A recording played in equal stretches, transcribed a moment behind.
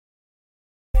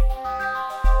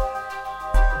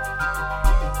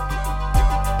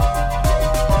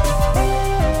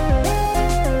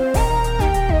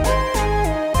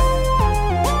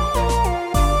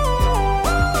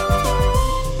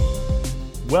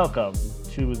Welcome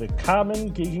to the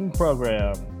Common Geeking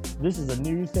Program. This is a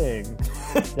new thing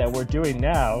that we're doing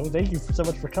now. Thank you so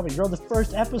much for coming. You're on the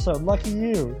first episode. Lucky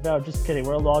you. No, just kidding.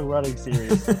 We're a long-running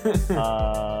series.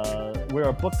 We're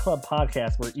a book club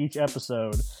podcast where each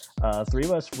episode, three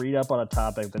of us read up on a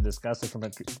topic and discuss it from a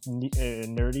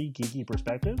nerdy, geeky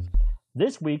perspective.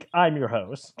 This week, I'm your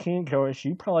host, Keenan Koish.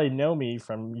 You probably know me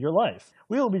from your life.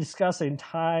 We will be discussing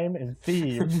time and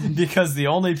theme. Because the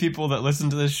only people that listen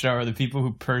to this show are the people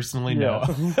who personally know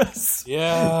us.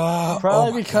 Yeah.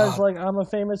 Probably because I'm a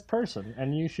famous person,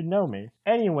 and you should know me.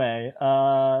 Anyway,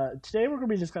 today we're going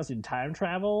to be discussing time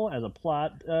travel as a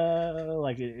plot,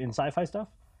 in sci-fi stuff,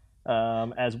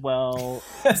 as well.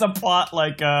 As a plot,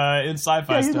 in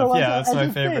sci-fi stuff. That's my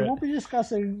favorite. We'll be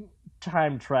discussing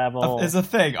time travel is a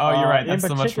thing. Oh, you're right. That's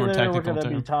the much more technical we're going to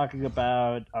term. be talking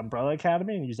about Umbrella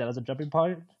Academy and use that as a jumping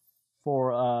point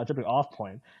for jumping off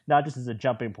point, not just as a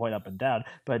jumping point up and down,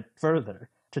 but further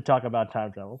to talk about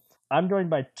time travel. I'm joined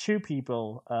by two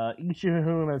people, each of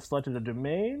whom have selected a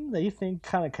domain they think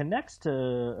kind of connects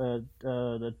to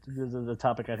the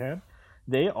topic at hand.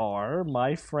 They are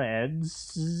my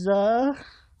friends.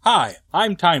 Hi,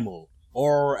 I'm Taimul,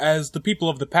 or as the people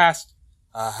of the past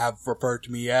have referred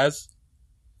to me as,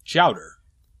 Chowder.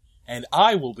 And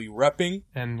I will be repping...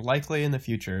 And likely in the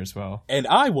future as well. And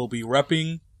I will be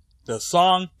repping the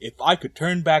song If I Could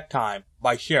Turn Back Time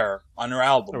by Cher on her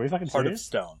album, Are we fucking Heart serious? of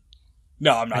Stone.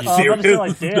 No, I'm not I'm serious. about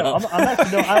to say, damn. No.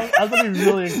 I was going to be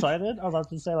really excited. I was about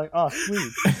to say, oh,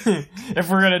 sweet. If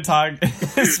we're going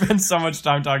to spend so much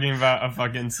time talking about a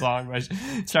fucking song,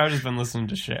 Chowder's been listening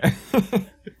to Cher.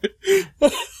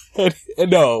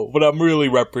 No, what I'm really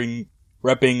repping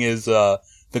is the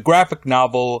graphic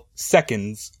novel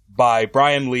Seconds by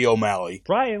Brian Lee O'Malley.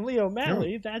 Brian Lee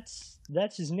O'Malley, that's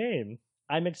his name.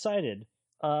 I'm excited.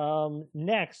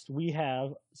 Next we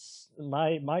have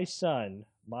my son,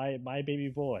 my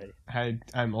baby boy.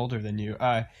 I'm older than you.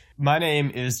 My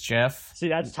name is Jeff. See,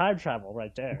 that's time travel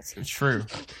right there. True.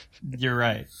 You're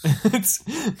right.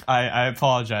 I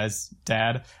apologize,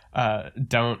 Dad.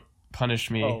 Don't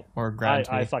punish me or ground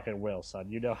me. I fucking will,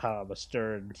 son. You know how I'm a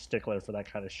stern stickler for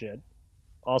that kind of shit.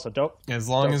 Also, don't... As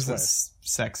long as it's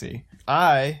sexy.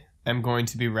 I am going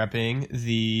to be repping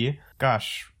the,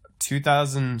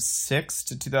 2006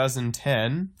 to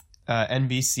 2010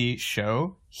 NBC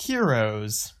show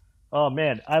Heroes. Oh,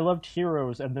 man. I loved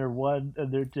Heroes, and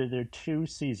they're 2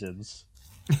 seasons.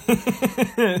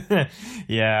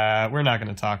 Yeah, we're not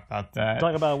going to talk about that.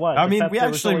 Talk about what? I mean, we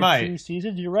actually might. 2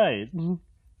 seasons? You're right.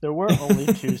 There were only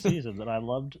 2 seasons, and I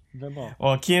loved them all.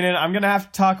 Well, Keenan, I'm going to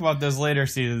have to talk about those later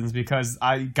seasons because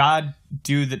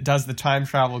does the time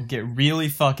travel get really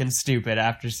fucking stupid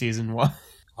after season 1?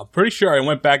 I'm pretty sure I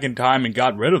went back in time and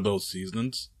got rid of those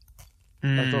seasons.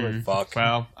 That's totally fuck.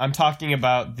 Well, I'm talking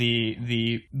about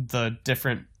the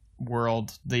different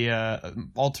world, the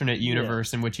alternate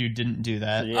universe in which you didn't do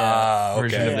that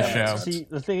version of the show. See,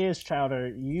 the thing is,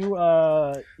 Chowder,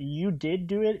 you did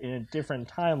do it in a different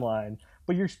timeline,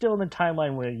 but you're still in the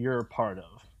timeline where you're a part of.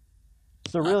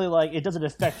 So really, it doesn't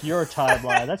affect your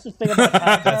timeline. That's the thing about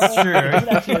time travel. That's true. It doesn't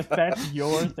actually affect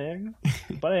your thing.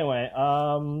 But anyway,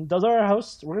 those are our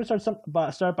hosts. We're going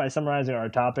to start by summarizing our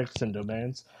topics and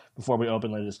domains before we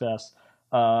openly discuss.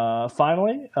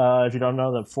 Finally, if you don't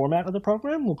know the format of the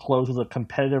program, we'll close with a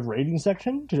competitive rating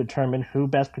section to determine who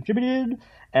best contributed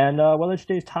and whether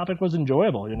today's topic was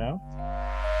enjoyable, you know?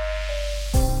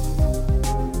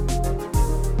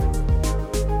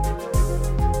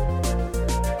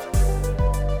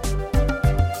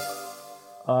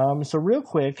 So real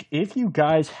quick, if you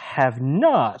guys have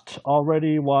not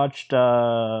already watched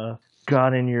got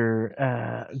in your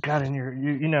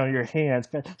your hands,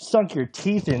 sunk your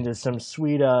teeth into some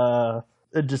sweet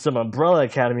some Umbrella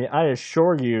Academy, I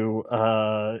assure you,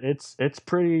 it's a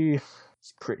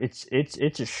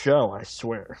show, I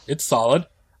swear. It's solid.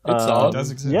 It's solid. It does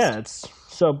exist. Yeah, it's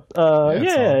so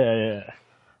yeah.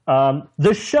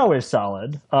 The show is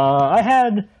solid. I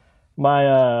had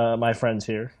my friends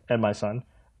here and my son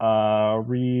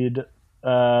read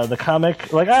the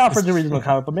comic. I offered to read them the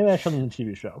comic, but maybe I showed them the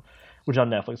TV show, which is on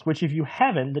Netflix. Which, if you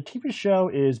haven't, the TV show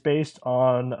is based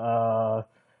on a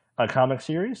comic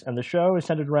series, and the show is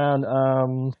centered around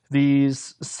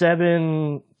these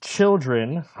 7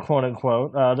 children, quote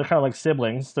unquote. They're kind of like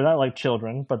siblings. They're not like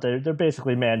children, but they're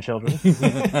basically man children.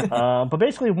 But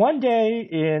basically, one day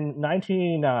in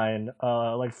 1989,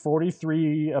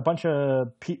 43, a bunch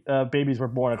of babies were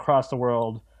born across the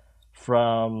world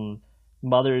from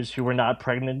mothers who were not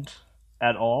pregnant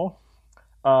at all.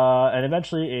 And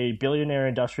eventually a billionaire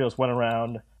industrialist went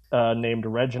around named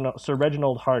Sir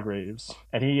Reginald Hargraves,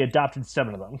 and he adopted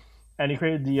 7 of them. and he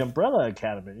created the Umbrella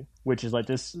Academy, which is like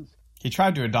this. He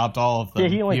tried to adopt all of them. Yeah,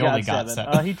 he only got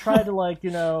seven. He tried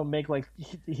to make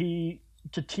he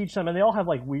to teach them, and they all have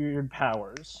like weird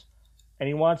powers, and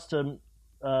he wants to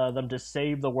them to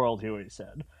save the world. He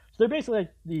said. So they're basically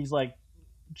like these like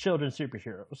children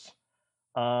superheroes.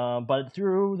 But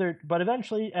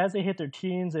eventually, as they hit their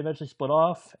teens, they eventually split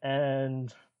off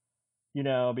and,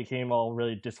 became all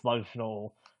really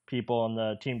dysfunctional people, and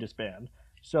the team disband.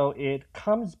 So it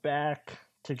comes back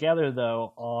together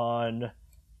though on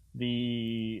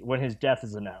when his death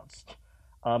is announced.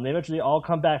 They eventually all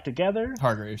come back together.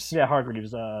 Hargreaves. Yeah,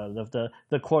 Hargreaves, the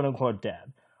quote unquote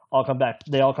dad.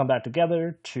 They all come back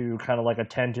together to kind of like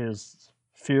attend his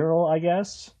funeral, I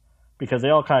guess. Because they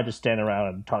all kind of just stand around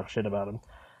and talk shit about him.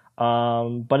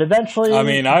 But eventually... I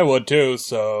mean, I would too,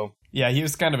 so... Yeah, he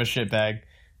was kind of a shitbag.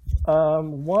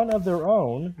 One of their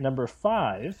own, number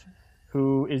 5,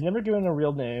 who is never given a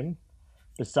real name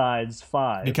besides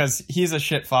 5. Because he's a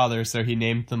shit father, so he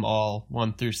named them all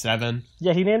 1 through 7.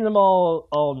 Yeah, he named them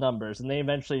all numbers, and they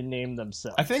eventually named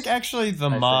themselves. I think actually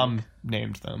the mom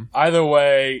named them. Either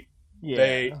way,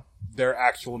 yeah. Their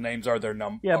actual names are their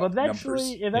numbers. Yeah, but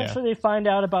eventually they find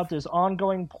out about this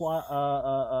ongoing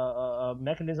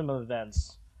mechanism of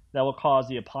events that will cause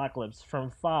the apocalypse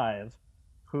from 5,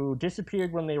 who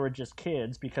disappeared when they were just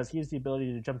kids because he has the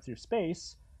ability to jump through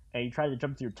space, and he tried to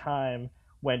jump through time,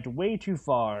 went way too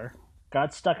far,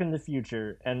 got stuck in the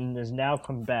future, and has now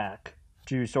come back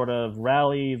to sort of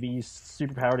rally these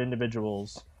superpowered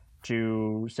individuals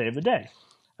to save the day.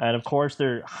 And of course,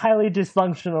 their highly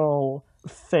dysfunctional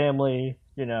family,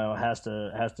 has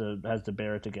to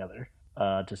bear it together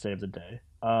to save the day.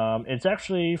 It's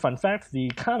actually, fun fact, the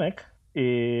comic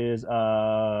is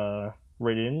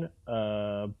written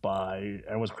by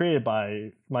and was created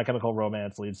by My Chemical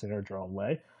Romance lead singer Jerome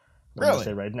Way. I'm gonna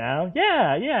say right now,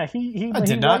 yeah. He I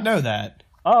did not know that.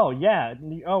 Oh yeah.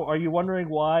 Oh, are you wondering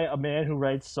why a man who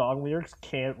writes song lyrics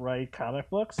can't write comic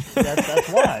books? That's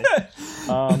why.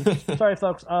 Sorry,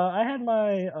 folks. I had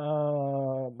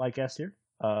my guest here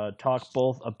talk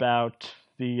both about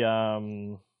the.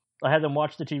 I had them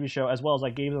watch the TV show as well as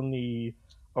I gave them the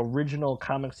original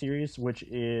comic series, which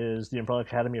is the Umbrella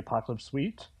Academy Apocalypse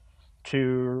Suite,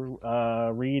 to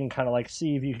read and kind of like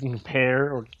see if you can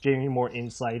compare or get any more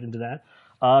insight into that.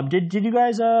 Did you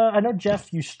guys? I know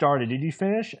Jeff, you started. Did you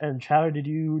finish? And Chowder, did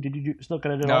you still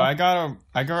kind of do? No, I got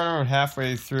around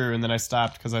halfway through, and then I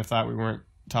stopped because I thought we weren't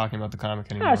talking about the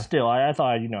comic anymore. Still, I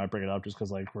thought I'd bring it up just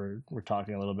because like we're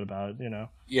talking a little bit about it,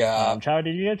 Yeah. Chowder,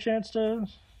 did you get a chance to?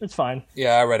 It's fine.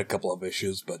 Yeah, I read a couple of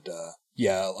issues, but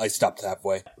yeah, I stopped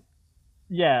halfway.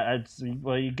 Yeah,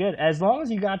 you get as long as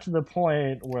you got to the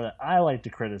point where I like to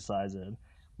criticize it,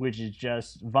 which is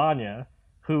just Vanya.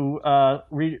 Who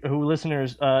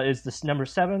listeners is this number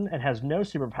 7 and has no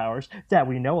superpowers that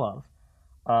we know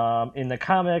of. In the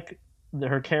comic,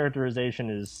 her characterization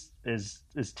is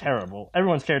terrible.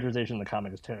 Everyone's characterization in the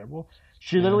comic is terrible.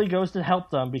 She literally goes to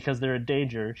help them because they're in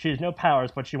danger. She has no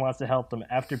powers, but she wants to help them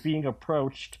after being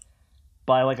approached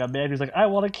by like a man who's like, I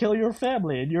want to kill your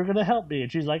family and you're going to help me.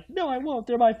 And she's like, no, I won't.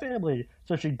 They're my family.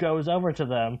 So she goes over to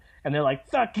them and they're like,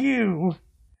 fuck you.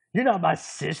 You're not my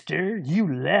sister.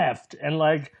 You left. And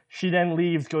like she then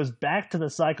leaves, goes back to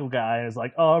the Psycho guy and is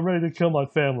like, oh, I'm ready to kill my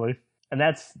family. And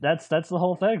that's the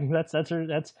whole thing.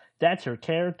 That's her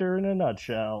character in a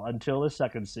nutshell until the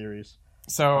second series.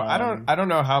 So I don't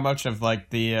know how much of like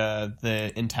the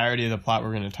entirety of the plot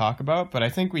we're going to talk about, but I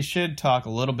think we should talk a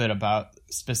little bit about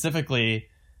specifically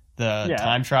the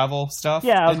time travel stuff.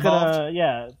 Yeah, I was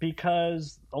involved.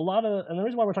 because and the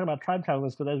reason why we're talking about time travel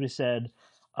is because, as we said,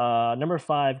 number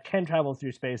 5 can travel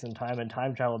through space and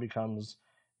time travel becomes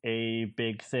a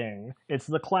big thing. It's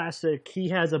the classic. He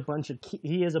has a bunch of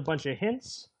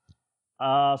hints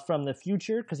from the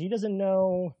future because he doesn't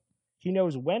know. He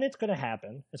knows when it's going to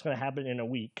happen. It's going to happen in a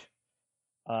week.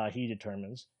 He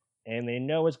determines, and they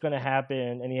know it's going to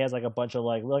happen. And he has like a bunch of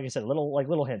like I said,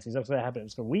 little hints. He's going to happen.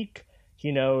 It's a week.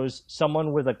 He knows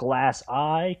someone with a glass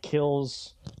eye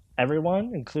kills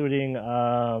everyone, including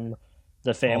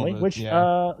the family,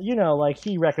 like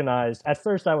he recognized. At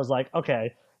first, I was like,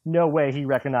 okay, no way he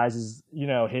recognizes,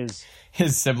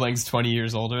 his siblings 20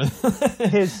 years older.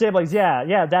 His siblings,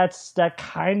 yeah, that's that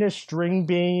kind of string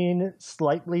bean,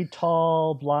 slightly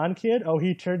tall blonde kid. Oh,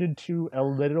 he turned into a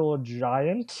little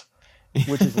giant,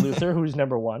 which is Luther, who's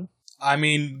number 1. I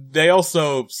mean, they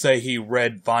also say he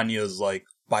read Vanya's like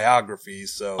biography,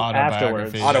 so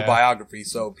autobiography,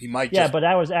 so he might. Yeah, but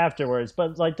that was afterwards.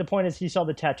 But like the point is, he saw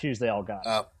the tattoos they all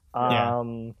got.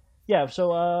 Yeah.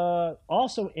 So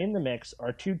also in the mix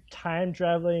are 2 time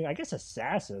traveling, I guess,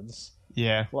 assassins.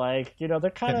 Yeah. Like, they're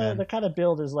kind of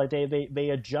built as like they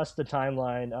adjust the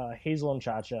timeline. Hazel and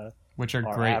Cha-Cha, which are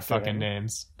great fucking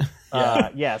names.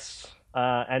 Yes.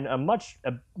 And a much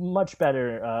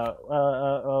better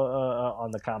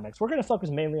on the comics. We're going to focus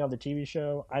mainly on the TV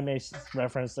show. I may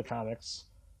reference the comics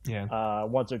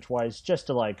once or twice just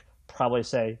to like probably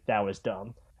say that was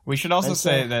dumb. We should also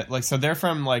say that like, so they're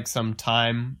from like some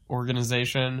time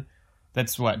organization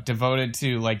that's devoted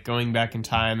to like going back in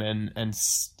time and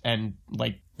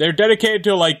like they're dedicated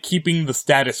to like keeping the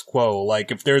status quo.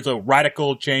 Like if there's a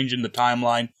radical change in the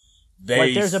timeline,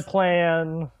 there's a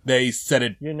plan. They set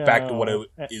it back to what it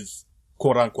is,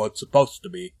 quote unquote, supposed to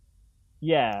be.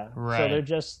 Yeah, right. So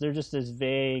they're just this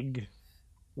vaguely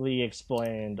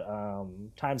explained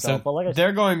time travel. But like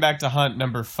they're going back to hunt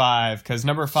number 5 because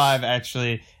number 5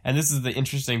 actually, and this is the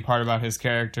interesting part about his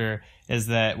character, is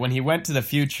that when he went to the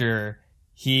future,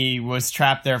 he was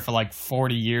trapped there for like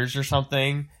 40 years or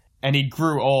something, and he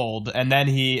grew old, and then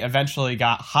he eventually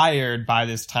got hired by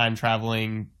this time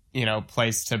traveling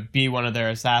place to be one of their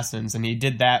assassins, and he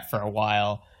did that for a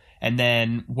while, and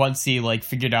then once he like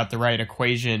figured out the right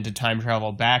equation to time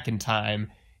travel back in time,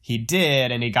 he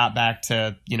did, and he got back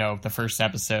to the first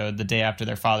episode the day after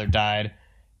their father died,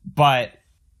 but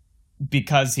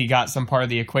because he got some part of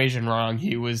the equation wrong,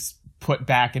 he was put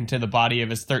back into the body of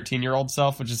his 13-year-old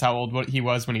self, which is how old he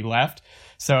was when he left.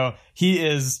 So he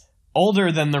is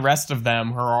older than the rest of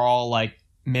them, who are all like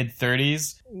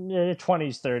mid-30s,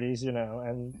 20s, 30s,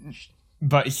 and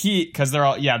but because they're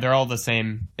all the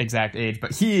same exact age,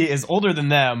 but he is older than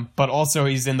them, but also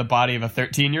he's in the body of a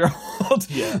 13-year-old.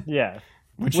 yeah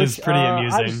which is pretty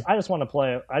amusing. I want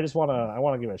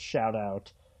to give a shout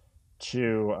out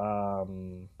to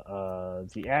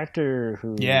the actor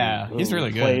who he's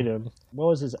really played good. him. What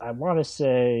was his? I want to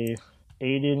say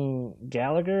Aidan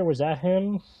Gallagher. Was that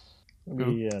him?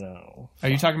 Are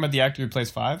you talking about the actor who plays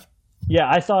 5? Yeah,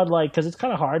 I thought because it's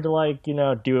kind of hard to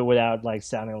do it without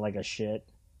sounding like a shit.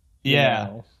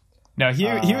 Yeah. No,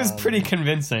 he was pretty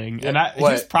convincing, and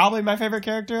he's probably my favorite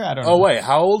character. I don't know. Oh wait,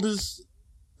 how old is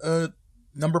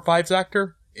number 5's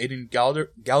actor? Aidan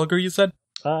Gallagher, you said?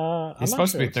 He's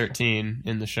supposed to be 13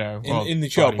 in the show. In the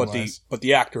show, but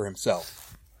the actor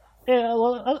himself. Yeah.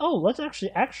 Well, let's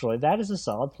actually that is a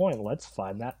solid point. Let's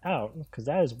find that out because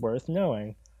that is worth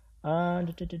knowing.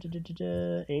 Aidan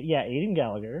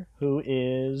Gallagher, who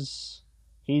is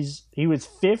he was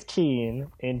 15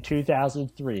 in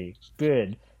 2003.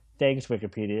 Good, thanks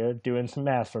Wikipedia, doing some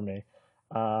math for me.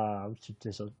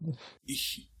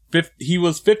 He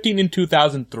was 15 in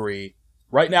 2003.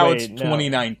 Right now it's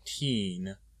 2019.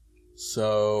 No.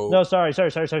 So no, sorry.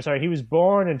 He was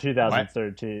born in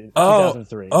 2013.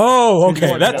 2003. Oh,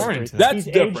 okay. That's He's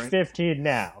different. age 15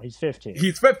 now. He's 15.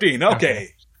 He's 15. Okay.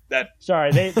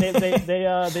 Sorry, they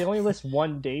only list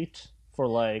one date for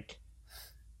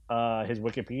his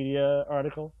Wikipedia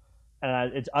article,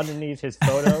 and it's underneath his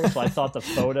photo. So I thought the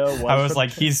photo was. I was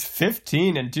like, he's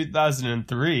 15 in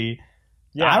 2003.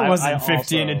 Yeah, I wasn't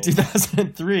 15 in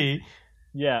 2003.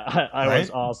 Yeah, I was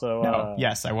also. No,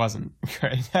 yes, I wasn't.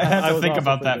 Great. I have to think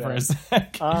about that for a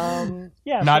sec.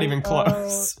 Not even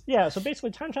close. So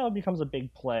basically, time travel becomes a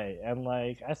big play, and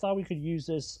I thought we could use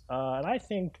this, and I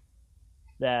think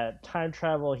that time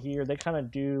travel here, they kind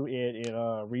of do it in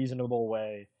a reasonable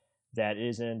way that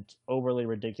isn't overly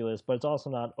ridiculous, but it's also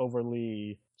not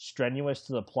overly strenuous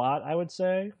to the plot, I would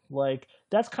say.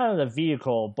 That's kind of the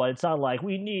vehicle, but it's not like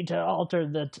we need to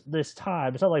alter this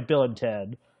time. It's not like Bill and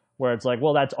Ted, where it's like,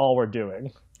 well, that's all we're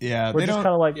doing. Yeah, we're just kind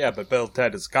of yeah, but Bill and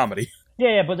Ted is comedy.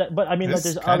 Yeah, but I mean,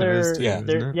 there's other,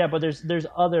 but there's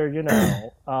other,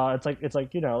 it's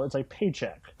like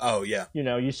Paycheck. Oh yeah,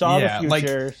 you saw the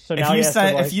future. So now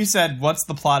if you said what's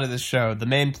the plot of this show, the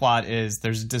main plot is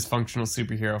there's a dysfunctional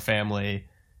superhero family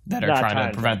that are trying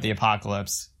to prevent the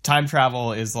apocalypse. Time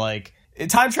travel is like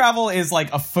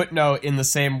a footnote in the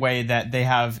same way that they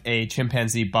have a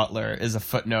chimpanzee butler is a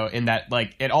footnote in that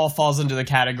it all falls into the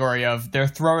category of they're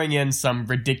throwing in some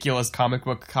ridiculous comic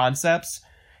book concepts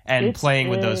and playing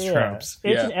with those tropes.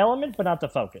 It's an element, but not the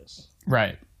focus.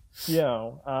 Right.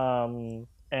 And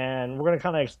we're going to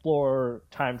kind of explore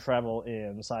time travel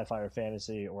in sci-fi or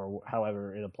fantasy or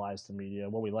however it applies to media,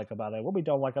 what we like about it, what we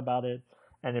don't like about it,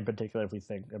 and in particular if we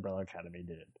think Umbrella Academy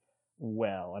did it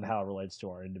well and how it relates to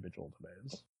our individual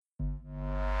domains.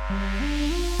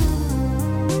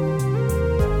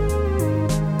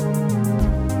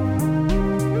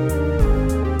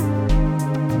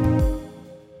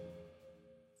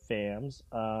 Fams.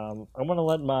 I'm gonna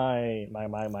let my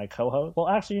co-host. Well,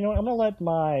 actually, I'm gonna let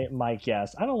my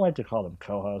guest. I don't like to call them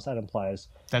co-hosts. That implies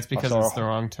that's because it's the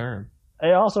wrong term.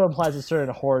 It also implies a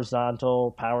certain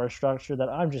horizontal power structure that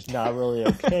I'm just not really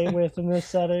okay with in this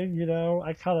setting. You know,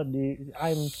 I kind of need.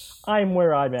 I'm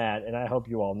where I'm at, and I hope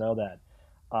you all know that.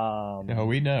 No,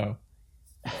 we know.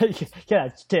 Yeah,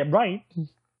 it's damn right.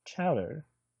 Chowder,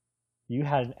 you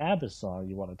had an ABBA song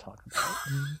you want to talk about.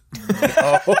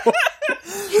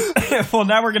 Well,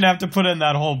 now we're gonna have to put in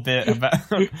that whole bit about.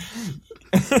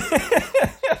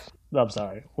 I'm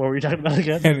sorry. What were you talking about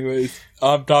again? Anyways,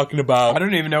 I'm talking about. I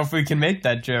don't even know if we can make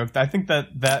that joke. I think that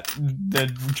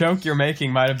the joke you're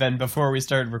making might have been before we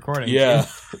started recording. Yeah.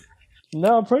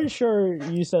 No, I'm pretty sure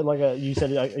you said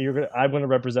I'm gonna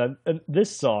represent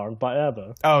this song by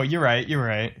ABBA. Oh, you're right. You're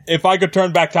right. If I could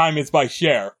turn back time, it's by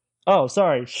Cher. Oh,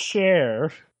 sorry,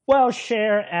 Cher. Well,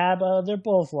 Cher, ABBA, they're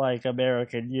both like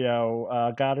American,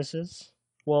 goddesses.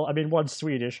 Well, I mean, one's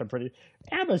Swedish.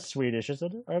 ABBA's Swedish,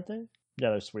 isn't it? Aren't they?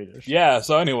 Yeah, they're Swedish. Yeah,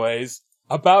 so anyways,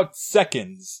 about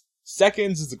Seconds.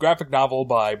 Seconds is a graphic novel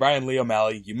by Brian Lee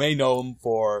O'Malley. You may know him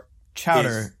for...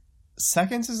 Chowder.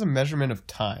 Seconds is a measurement of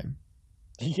time.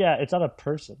 Yeah, it's not a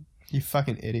person. You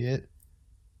fucking idiot.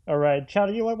 All right,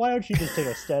 Chowder, why don't you just take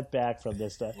a step back from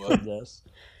this stuff? From this,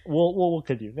 we'll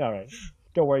continue. All right,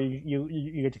 don't worry,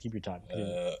 you get to keep your time.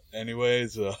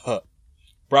 Anyways,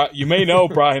 you may know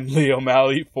Brian Lee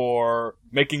O'Malley for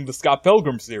making the Scott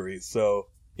Pilgrim series. So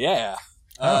yeah.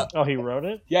 He wrote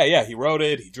it. Yeah, he wrote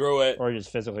it. He drew it, or he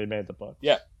just physically made the book.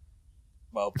 Yeah.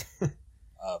 Well,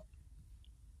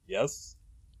 yes.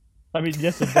 I mean,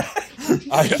 yes.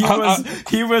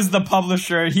 He was the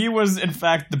publisher. He was, in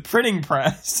fact, the printing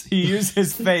press. He used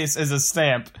his face as a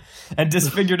stamp and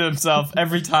disfigured himself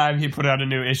every time he put out a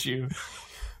new issue.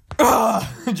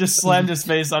 Just slammed his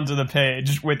face onto the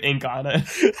page with ink on it.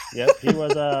 Yep, he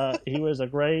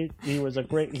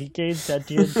gained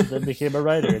sentience and then became a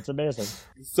writer. It's amazing.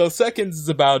 So Seconds is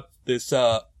about this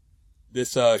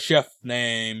chef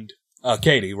named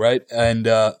Katie, right? And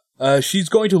she's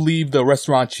going to leave the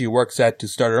restaurant she works at to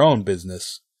start her own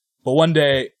business. But one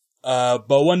day,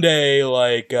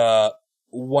 like,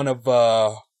 one of,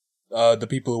 the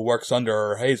people who works under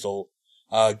her, Hazel,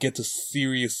 gets a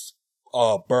serious,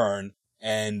 burn,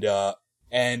 and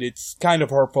it's kind of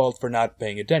her fault for not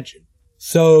paying attention.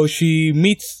 So she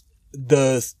meets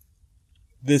this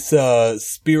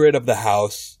spirit of the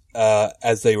house,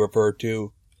 as they refer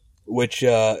to, which,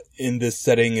 in this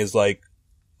setting is like,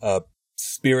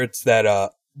 spirits that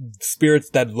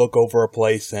look over a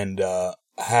place and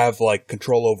have like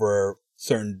control over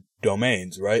certain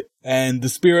domains, right? And the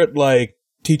spirit like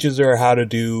teaches her how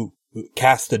to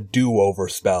cast a do-over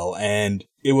spell, and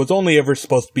it was only ever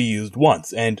supposed to be used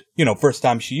once. And first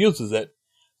time she uses it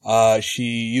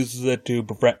to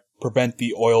prevent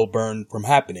the oil burn from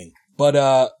happening.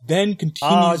 But then continues.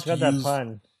 Oh, it's got that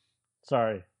pun.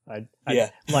 Sorry, yeah,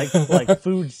 like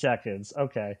food seconds.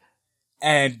 Okay.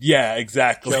 And yeah,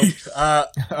 exactly.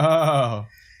 Oh,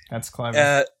 that's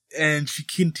clever. And she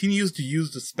continues to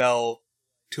use the spell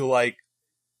to like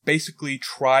basically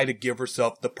try to give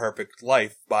herself the perfect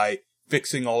life by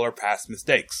fixing all her past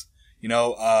mistakes.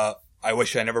 I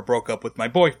wish I never broke up with my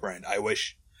boyfriend. I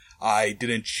wish I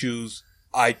didn't choose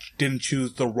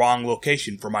the wrong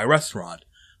location for my restaurant.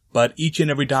 But each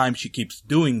and every time she keeps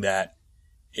doing that,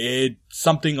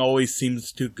 something always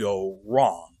seems to go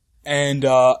wrong. And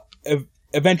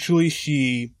eventually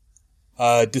she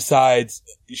decides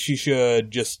she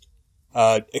should just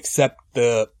accept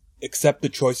the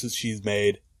choices she's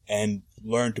made and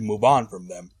learn to move on from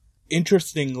them.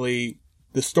 Interestingly,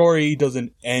 the story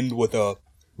doesn't end with a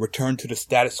return to the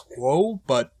status quo,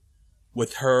 but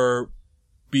with her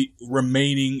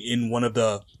remaining in one of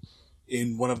the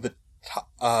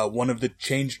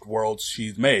changed worlds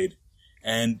she's made.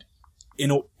 And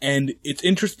it's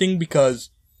interesting because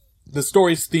the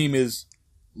story's theme is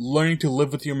learning to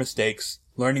live with your mistakes,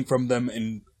 learning from them,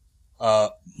 and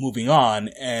moving on.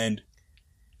 And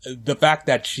the fact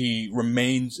that she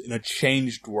remains in a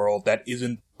changed world that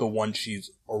isn't the one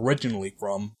she's originally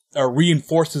from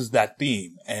reinforces that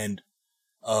theme and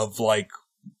of like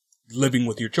living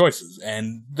with your choices.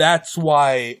 And that's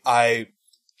why I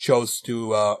chose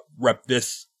to rep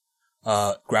this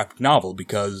graphic novel,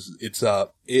 because it's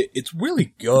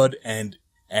really good, and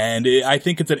I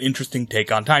think it's an interesting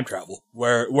take on time travel,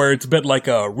 where it's a bit like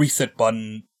a reset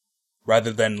button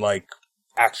rather than like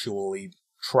actually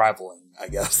traveling, I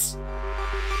guess.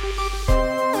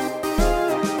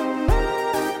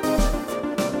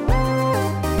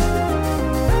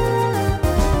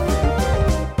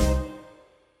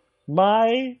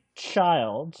 My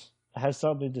child has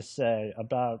something to say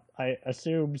about, I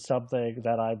assume, something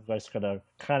that I'm just going to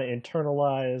kind of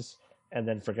internalize and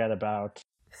then forget about.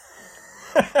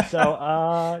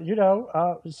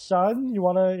 So, son, you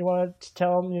wanna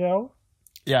tell him,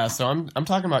 Yeah, so I'm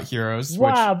talking about Heroes.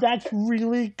 Wow, that's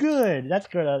really good. That's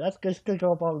just gonna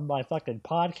go up on my fucking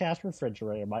podcast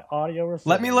refrigerator, my audio refrigerator.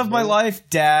 Let me live my life,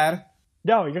 Dad.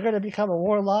 No, you're gonna become a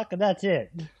warlock, and that's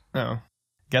it. Oh.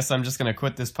 Guess I'm just gonna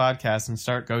quit this podcast and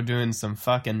start doing some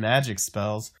fucking magic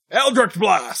spells. Eldritch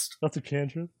Blast! That's a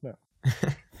cantrip? No.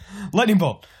 Lightning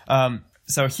Bolt.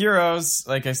 So Heroes,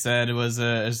 like I said, is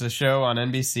a show on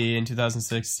NBC in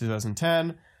 2006,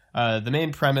 2010. The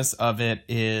main premise of it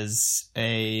is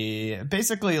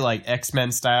basically like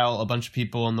X-Men style. A bunch of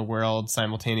people in the world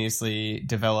simultaneously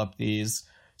develop these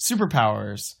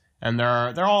superpowers, and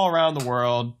they're all around the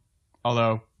world.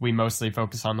 Although we mostly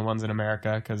focus on the ones in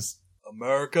America because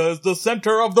America is the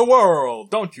center of the world,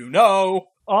 don't you know?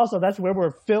 Also, that's where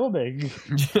we're filming.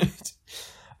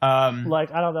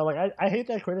 Like, I don't know, like, I hate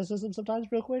that criticism sometimes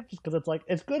real quick, just because it's like,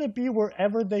 it's going to be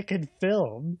wherever they can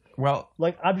film. Well,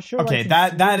 like, I'm sure... Okay,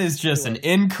 like, that is just an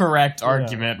incorrect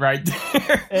argument right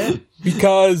there.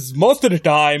 Because most of the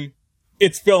time,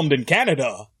 it's filmed in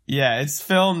Canada. Yeah, it's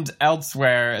filmed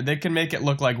elsewhere. They can make it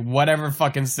look like whatever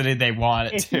fucking city they want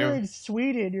it to. If you're in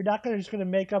Sweden, you're not just going to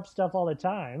make up stuff all the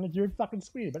time. You're in fucking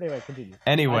Sweden. But anyway, continue.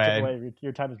 Anyway,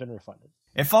 your time has been refunded.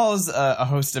 It follows a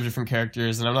host of different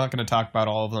characters, and I'm not going to talk about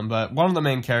all of them, but one of the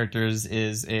main characters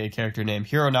is a character named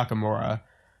Hiro Nakamura,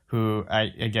 who I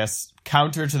guess,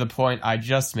 counter to the point I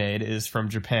just made, is from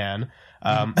Japan.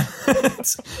 And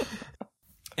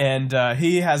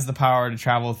he has the power to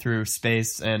travel through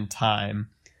space and time.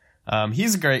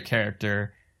 He's a great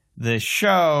character. The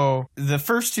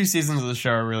first 2 seasons of the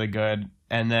show are really good.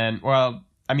 And then, well,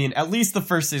 I mean, at least the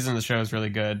first season of the show is really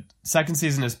good. Second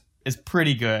season is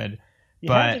pretty good.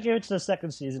 You have to give it to the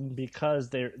second season because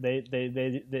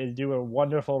they do a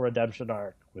wonderful redemption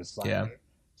arc with Sylar. Yeah.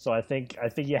 So I think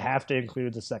you have to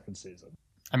include the second season.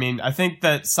 I mean, I think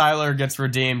that Sylar gets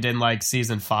redeemed in like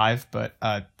season 5, but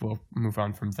we'll move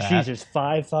on from that. Jesus,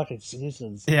 5 fucking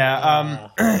seasons. Yeah.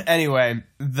 Anyway,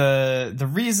 the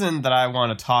reason that I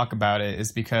want to talk about it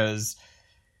is because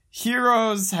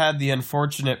Heroes had the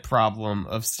unfortunate problem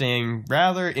of staying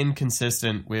rather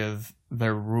inconsistent with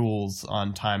their rules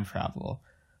on time travel.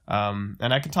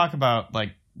 And I can talk about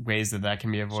like ways that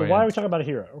can be avoided. So why are we talking about a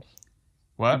hero?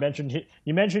 What?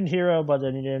 You mentioned Hero, but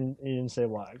then you didn't say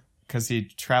why. Because he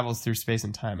travels through space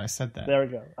and time. I said that. There we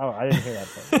go. Oh, I didn't hear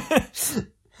that part.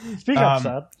 Speak up,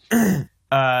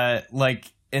 son. Like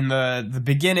in the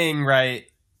beginning, right?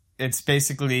 It's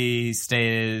basically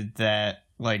stated that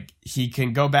like he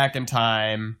can go back in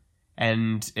time,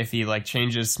 and if he like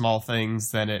changes small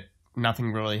things, then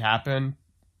nothing really happened.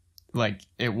 Like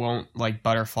it won't like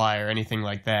butterfly or anything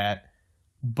like that.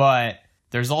 But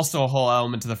there's also a whole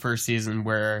element to the first season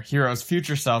where Hero's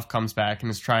future self comes back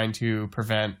and is trying to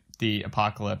prevent the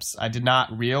apocalypse. I did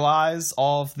not realize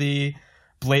all of the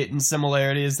blatant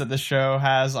similarities that the show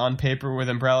has on paper with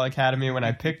Umbrella Academy when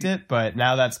I picked it, but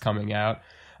now that's coming out.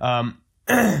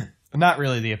 Not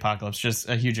really the apocalypse, just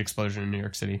a huge explosion in New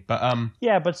York City. But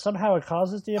yeah, but somehow it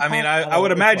causes the apocalypse. I mean, I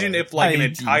would imagine if like an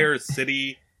entire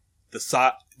city the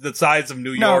size of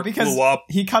New York blew up,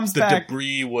 he comes the back,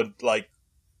 debris would like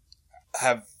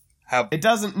have it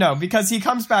doesn't because he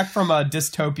comes back from a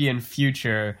dystopian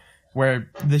future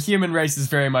where the human race is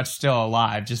very much still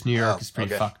alive, just New York is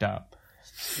pretty fucked up.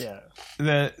 Yeah.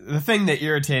 The thing that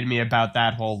irritated me about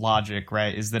that whole logic,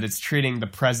 right, is that it's treating the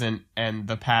present and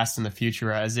the past and the future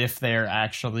as if they're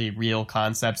actually real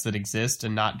concepts that exist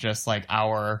and not just like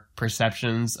our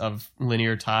perceptions of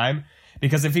linear time.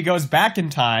 Because if he goes back in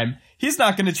time, he's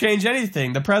not going to change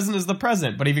anything. The present is the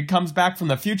present. But if he comes back from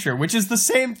the future, which is the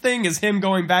same thing as him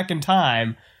going back in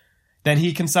time, then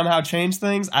he can somehow change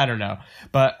things. I don't know.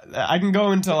 But I can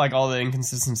go into like all the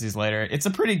inconsistencies later. It's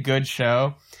a pretty good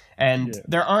show. And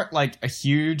there aren't like a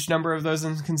huge number of those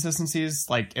inconsistencies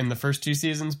like in the first 2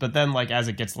 seasons. But then like as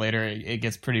it gets later, it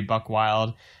gets pretty buck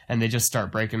wild. And they just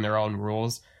start breaking their own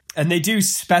rules. And they do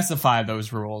specify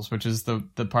those rules, which is the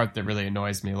part that really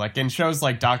annoys me. Like in shows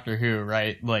like Doctor Who,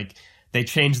 right? Like they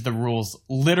change the rules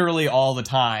literally all the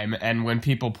time. And when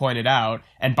people point it out,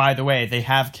 and by the way, they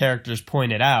have characters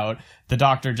point it out, the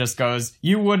Doctor just goes,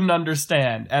 "You wouldn't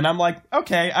understand." And I'm like,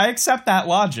 okay, I accept that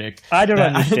logic. I don't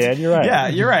understand. You're right. Yeah,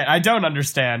 you're right. I don't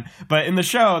understand. But in the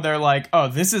show, they're like, oh,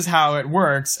 this is how it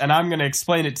works, and I'm going to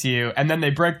explain it to you. And then they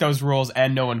break those rules,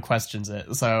 and no one questions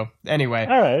it. So anyway,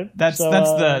 all right. That's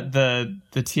the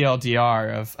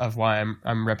TLDR of why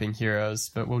I'm repping Heroes.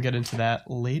 But we'll get into that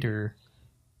later.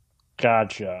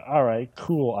 Gotcha. All right,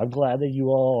 cool. I'm glad that you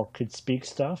all could speak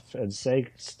stuff and say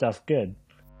stuff good.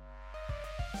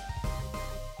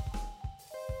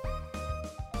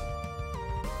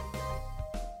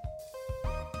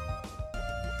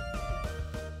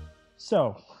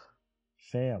 So,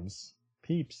 fams,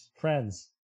 peeps, friends.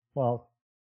 Well,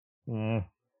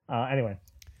 anyway.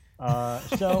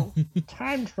 So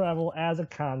time travel as a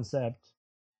concept,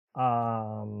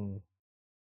 I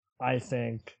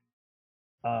think,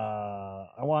 I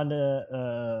want to,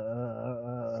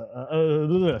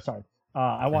 sorry.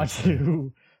 I want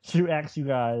to ask you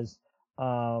guys,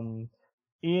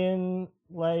 in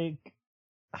like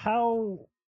do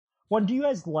you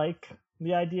guys like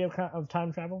the idea of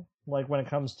time travel? Like when it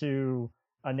comes to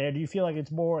do you feel like it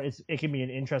can be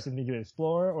an interesting thing to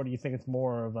explore, or do you think it's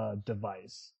more of a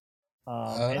device?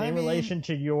 And in relation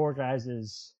to your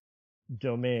guys'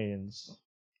 domains,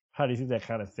 how do you think that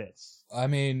kind of fits? I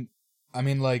mean,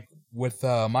 like with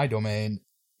my domain,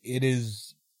 it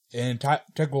is an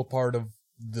integral part of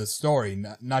the story,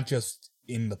 not just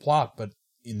in the plot, but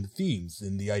in the themes,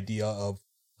 in the idea of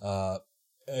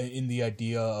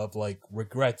like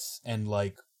regrets and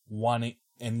like wanting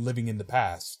and living in the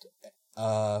past.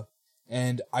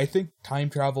 And I think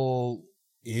time travel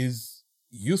is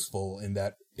useful in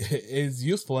that is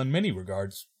useful in many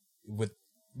regards with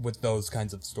those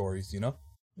kinds of stories, you know?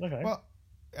 Okay. Well,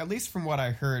 at least from what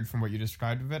I heard from what you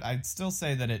described of it, I'd still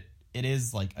say that it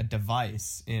is like a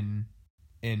device in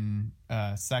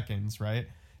seconds, right?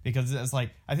 Because it's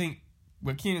like, I think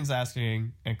what Keenan's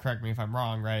asking, and correct me if I'm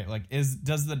wrong, right? Like,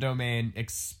 does the domain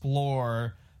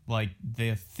explore like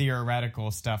the theoretical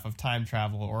stuff of time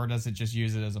travel, or does it just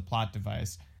use it as a plot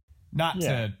device? Not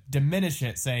to diminish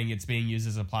it saying it's being used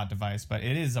as a plot device, but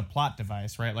it is a plot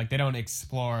device, right? Like, they don't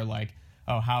explore like,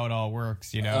 how it all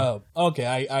works, you know? Oh, okay.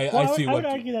 I see. I would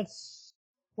argue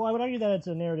that it's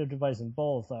a narrative device in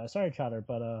both. Sorry, Chowder,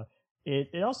 but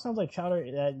it also sounds like, Chowder,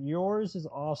 that yours is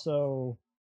also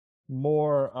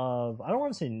more of, I don't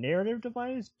want to say narrative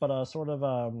device, but a sort of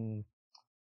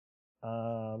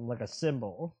like a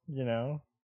symbol, you know?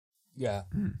 Yeah.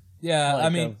 Yeah, Like I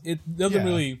mean, it doesn't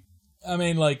really... I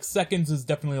mean, like, Seconds is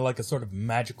definitely like a sort of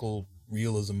magical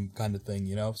realism kind of thing,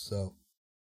 you know? So,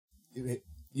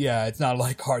 it's not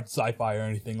like hard sci-fi or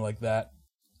anything like that.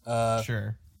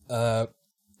 Sure.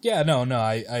 Yeah, no,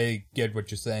 I get what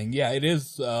you're saying. Yeah, it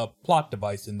is a plot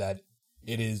device in that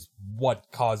it is what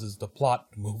causes the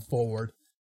plot to move forward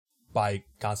by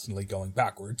constantly going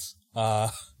backwards.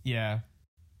 Yeah.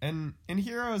 And in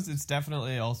Heroes, it's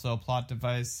definitely also a plot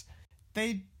device.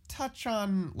 They touch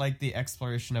on like the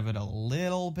exploration of it a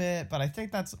little bit, but I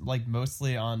think that's like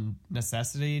mostly on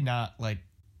necessity, not like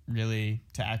really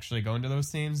to actually go into those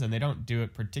themes, and they don't do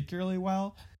it particularly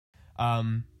well.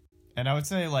 And I would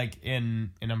say like in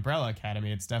Umbrella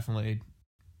Academy, it's definitely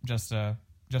just a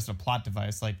plot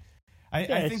device. Like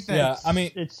I think that I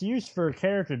mean, it's used for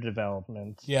character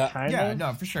development. Yeah, kind of.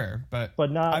 No, for sure, but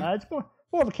not. It's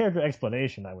more of a character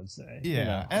explanation, I would say.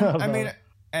 Yeah, you know? and I mean,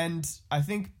 and I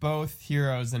think both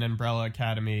Heroes and Umbrella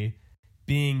Academy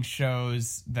being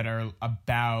shows that are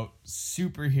about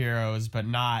superheroes, but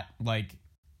not like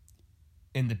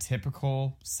in the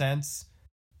typical sense.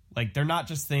 Like, they're not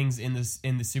just things in the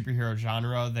superhero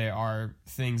genre. They are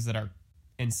things that are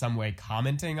in some way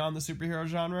commenting on the superhero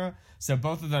genre. So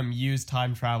both of them use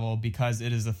time travel because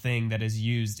it is a thing that is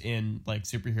used in like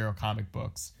superhero comic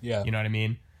books. Yeah. You know what I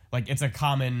mean? Like, it's a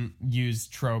common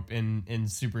used trope in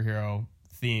superhero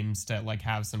themes to like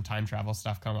have some time travel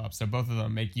stuff come up. So both of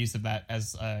them make use of that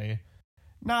as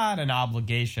not an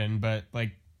obligation, but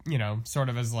like, you know, sort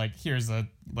of as like,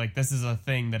 this is a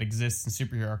thing that exists in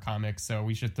superhero comics, so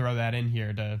we should throw that in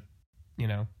here to, you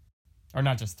know, or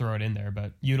not just throw it in there,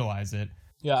 but utilize it.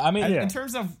 Yeah, I mean, in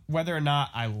terms of whether or not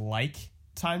I like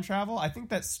time travel, I think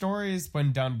that stories,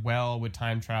 when done well with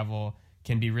time travel,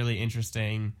 can be really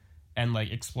interesting and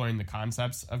like exploring the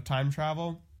concepts of time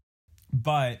travel.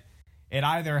 But it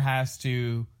either has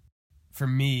to, for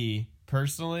me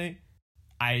personally,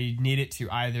 I need it to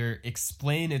either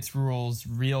explain its rules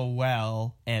real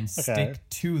well and stick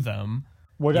to them.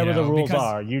 Whatever the rules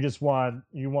are, you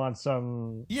want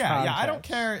some Yeah, context. I don't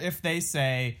care if they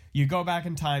say you go back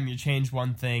in time, you change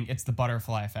one thing, it's the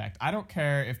butterfly effect. I don't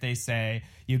care if they say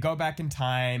you go back in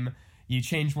time, you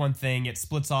change one thing, it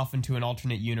splits off into an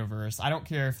alternate universe. I don't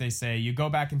care if they say you go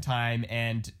back in time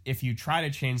and if you try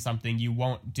to change something, you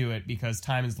won't do it because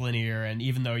time is linear, and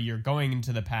even though you're going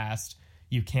into the past,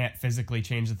 you can't physically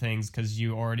change the things because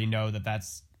you already know that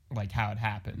that's like how it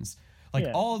happens. Like,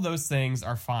 all of those things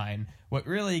are fine. What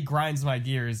really grinds my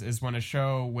gears is when a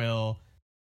show will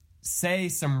say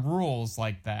some rules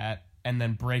like that and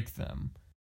then break them,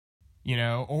 you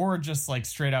know, or just like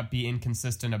straight up be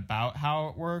inconsistent about how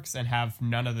it works and have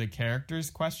none of the characters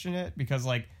question it, because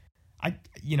like, I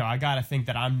gotta think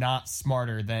that I'm not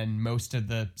smarter than most of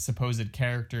the supposed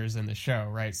characters in the show,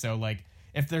 right? So like,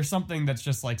 if there's something that's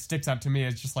just like sticks out to me,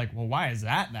 it's just like, well, why is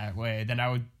that way? Then I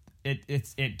would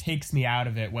it takes me out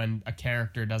of it when a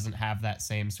character doesn't have that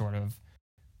same sort of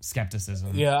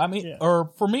skepticism. Yeah, I mean,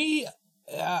 or for me,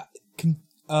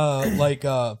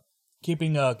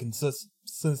 keeping a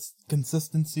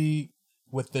consistency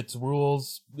with its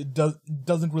rules, it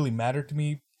doesn't really matter to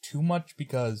me too much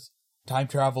because time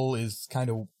travel is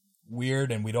kind of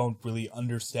weird and we don't really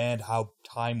understand how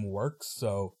time works.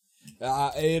 So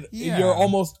you're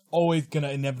almost always gonna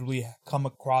inevitably come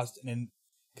across an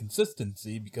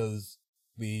inconsistency because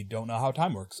we don't know how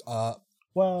time works.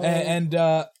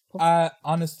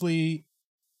 Honestly,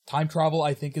 time travel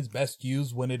I think is best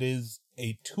used when it is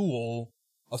a tool,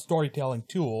 a storytelling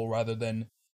tool, rather than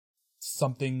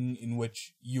something in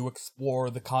which you explore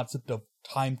the concept of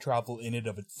time travel in and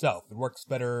of itself. It works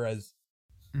better as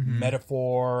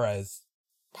metaphor, as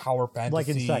power fantasy. Like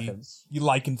in seconds. You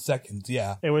like in seconds,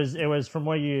 yeah. It was from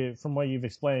what you've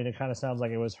explained, it kind of sounds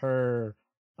like it was her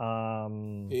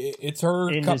it's her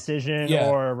indecision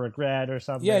or regret or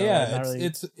something. Yeah,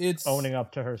 it's owning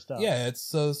up to her stuff. Yeah, it's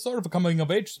sort of a coming of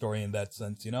age story in that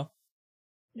sense, you know?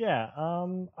 Yeah,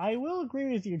 I will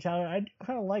agree with you, Tyler. I do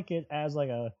kind of like it as like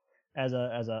a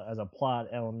plot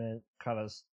element kind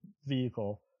of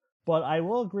vehicle, but I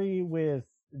will agree with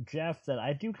Jeff that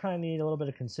I do kind of need a little bit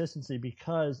of consistency,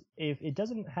 because if it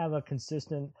doesn't have a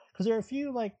consistent, because there are a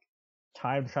few like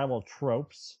time travel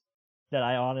tropes that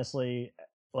I honestly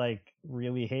like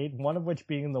really hate. One of which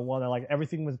being the one that like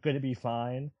everything was going to be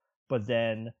fine, but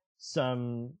then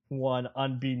someone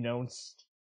unbeknownst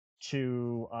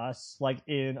to us, like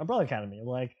in Umbrella Academy,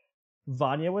 like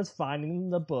Vanya was finding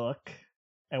the book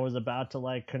and was about to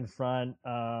like confront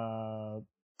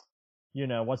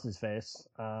what's his face,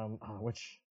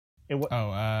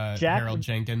 Harold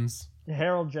Jenkins.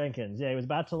 Harold Jenkins, yeah, he was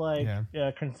about to like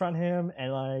confront him,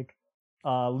 and like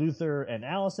Luther and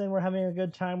Allison were having a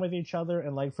good time with each other,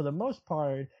 and like for the most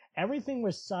part everything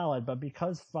was solid, but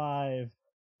because 5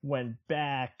 went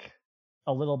back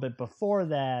a little bit before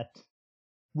that,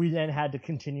 we then had to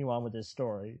continue on with this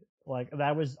story. Like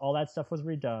that was all that stuff was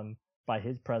redone by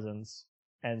his presence,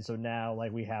 and so now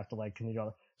like we have to like continue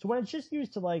on. So when it's just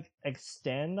used to like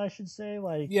extend, I should say,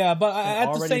 like but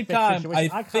at the same time,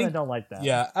 I kind of don't like that.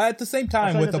 Yeah, at the same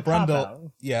time with Umbrella,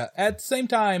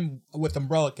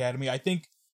 Umbrella Academy, I think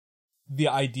the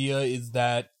idea is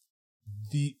that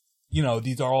these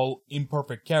are all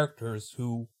imperfect characters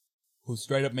who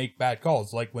straight up make bad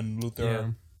calls, like when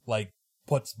Luther like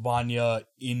puts Vanya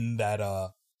in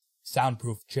that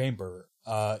soundproof chamber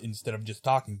instead of just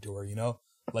talking to her,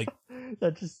 like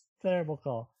that's just terrible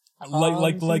call.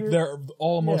 Like they're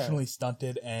all emotionally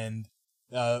stunted, and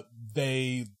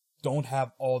they don't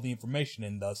have all the information,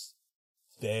 and thus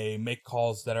they make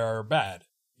calls that are bad,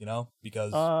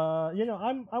 because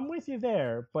I'm with you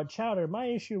there, but Chowder, my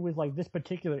issue with like this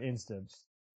particular instance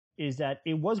is that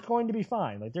it was going to be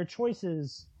fine. Like their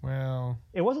choices,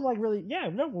 it wasn't like really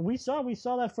we saw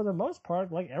that for the most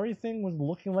part, like everything was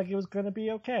looking like it was going to be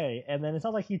okay, and then it's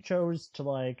not like he chose to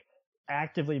like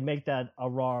actively make that a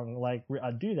wrong, like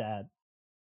do that.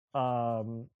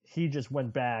 He just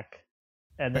went back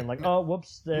and then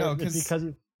whoops, because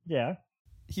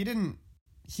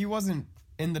he wasn't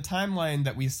in the timeline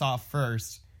that we saw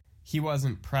first. He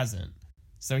wasn't present,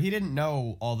 so he didn't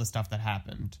know all the stuff that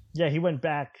happened. Yeah, he went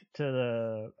back to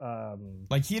the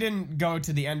he didn't go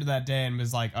to the end of that day and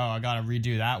was like, oh, I gotta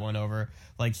redo that one over.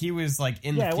 Like he was like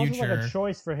in the future. It wasn't like a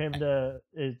choice for him to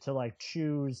like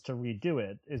choose to redo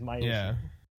it, is my issue.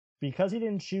 Because he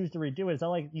didn't choose to redo it, it's not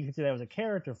like you could say that was a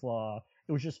character flaw.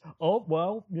 It was just, we're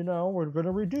going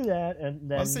to redo that, and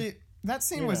then... Well, see, that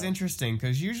scene was interesting,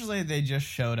 because usually they just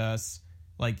showed us,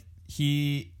 like,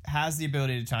 he has the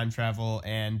ability to time travel,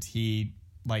 and he,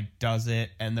 like, does it,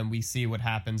 and then we see what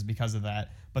happens because of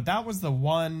that. But that was the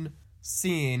one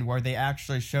scene where they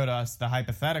actually showed us the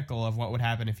hypothetical of what would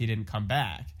happen if he didn't come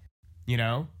back,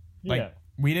 Like,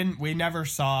 we never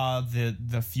saw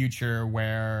the future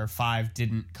where 5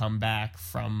 didn't come back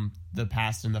from the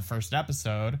past in the first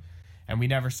episode, and we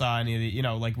never saw any of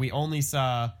the, we only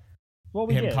saw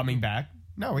him coming back.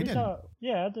 No, we didn't.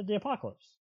 The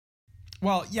apocalypse.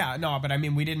 Well, but I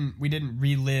mean, we didn't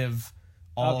relive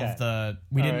all of the,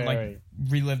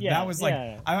 relive. That was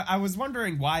I was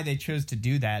wondering why they chose to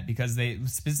do that, because they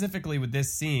specifically with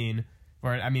this scene,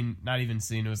 or I mean, not even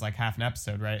scene, it was like half an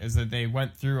episode, right? Is that they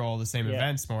went through all the same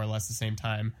events more or less the same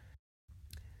time,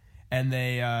 and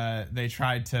they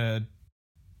tried to,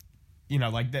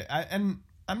 and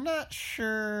I'm not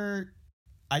sure,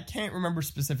 I can't remember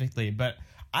specifically, but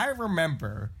I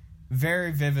remember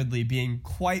very vividly being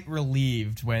quite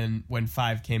relieved when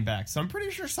 5 came back. So I'm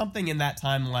pretty sure something in that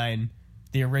timeline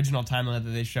the original timeline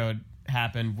that they showed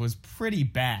happened was pretty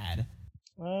bad.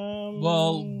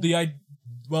 Well,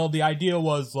 the idea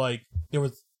was like there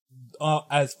was,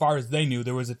 as far as they knew,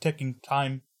 there was a ticking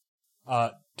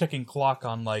clock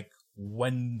on like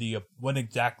when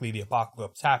exactly the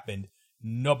apocalypse happened.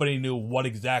 Nobody knew what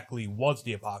exactly was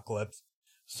the apocalypse,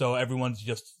 so everyone's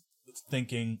just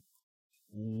thinking,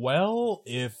 well,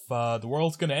 if the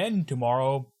world's gonna end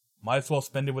tomorrow, might as well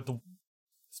spend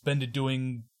it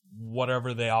doing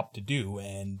whatever they opt to do,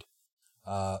 and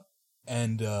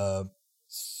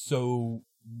so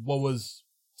what was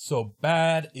so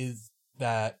bad is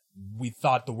that we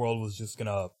thought the world was just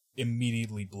gonna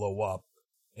immediately blow up,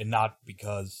 and not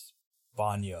because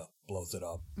Vanya blows it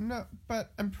up. No,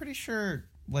 but I'm pretty sure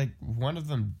like one of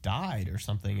them died or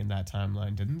something in that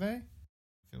timeline, didn't they?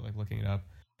 I feel like looking it up.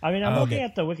 I mean, I'm looking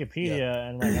at the Wikipedia,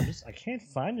 and like I can't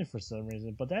find it for some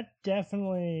reason, but that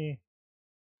definitely.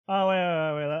 Oh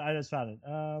wait! I just found it.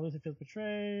 Luther feels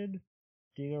betrayed.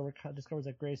 Diego discovers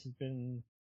that Grace has been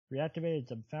reactivated,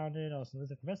 dumbfounded. Also,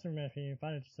 Luther confesses to Matthew,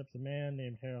 finally intercepts a man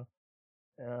named Harold.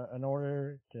 An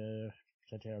order to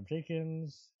protect Harold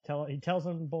Jenkins. He tells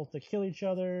them both to kill each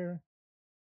other.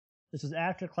 This is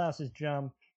after classes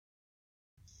jump.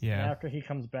 Yeah. After he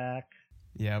comes back.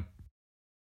 Yep.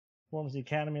 Forms the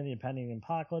Academy of the Impending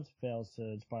Apocalypse, fails to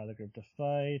inspire the group to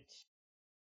fight.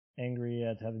 Angry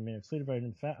at having been excluded by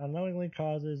unknowingly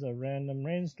causes a random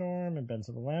rainstorm and bends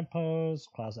to the lamppost.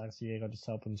 Klaus asks Diego to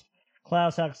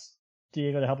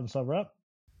help him sober up.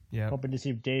 Yeah. Hoping to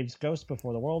see Dave's ghost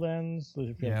before the world ends.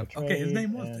 Luther feels betrayed. Okay, his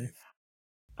name was Dave.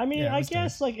 I mean, I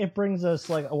guess Dave. Like it brings us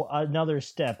like another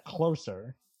step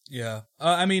closer. Yeah.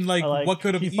 I mean, like what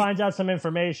could have... He finds out some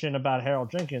information about Harold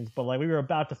Jenkins, but like we were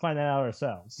about to find that out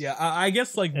ourselves. Yeah, I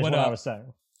guess like what I was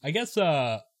saying. I guess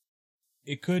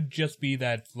it could just be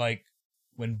that like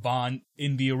when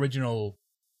in the original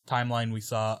timeline we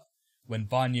saw, when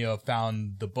Vanya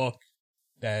found the book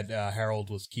that Harold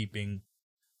was keeping,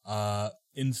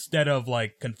 instead of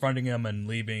like confronting him and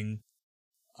leaving,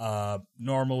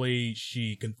 normally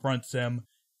she confronts him,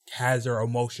 has her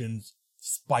emotions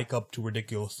spike up to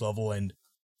ridiculous level, and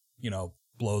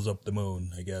blows up the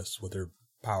moon, I guess, with her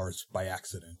powers by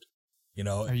accident.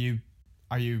 Are you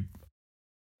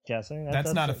guessing?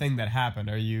 That's not a thing that happened.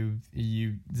 Are you?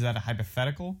 Is that a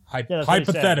hypothetical?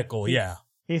 Hypothetical, yeah.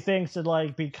 He thinks that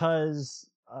like because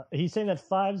he's saying that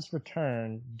Five's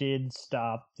return did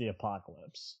stop the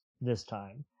apocalypse this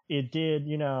time. It did,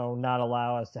 not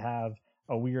allow us to have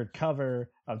a weird cover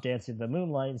of Dancing in the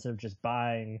Moonlight instead of just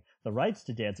buying the rights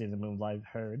to Dancing in the Moonlight.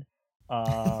 Heard.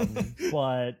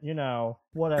 But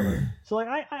whatever. So like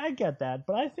I get that,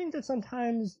 but I think that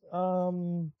sometimes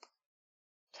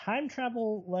time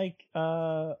travel, like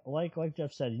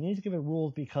Jeff said, you need to give it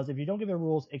rules, because if you don't give it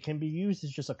rules, it can be used as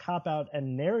just a cop out,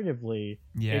 and narratively,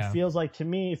 it feels like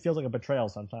a betrayal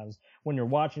sometimes when you're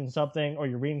watching something or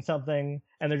you're reading something,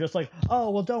 and they're just like, oh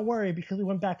well, don't worry because we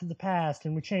went back to the past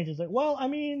and we changed. It's like, well, I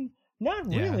mean, not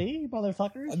really,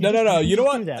 motherfuckers. No. You know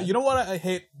what? You know what I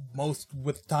hate most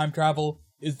with time travel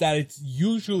is that it's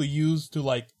usually used to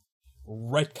like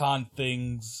retcon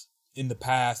things in the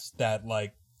past that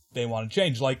like they want to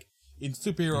change. Like in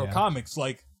superhero comics,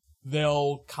 like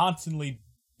they'll constantly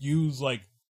use like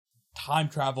time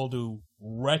travel to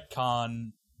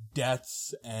retcon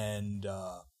deaths and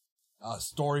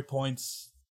story points.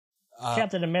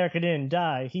 Captain America didn't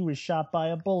die. He was shot by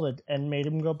a bullet and made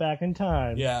him go back in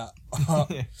time. Yeah.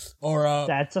 Or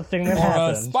that's a thing that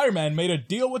happened. Spider-Man made a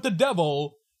deal with the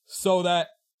devil so that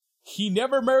he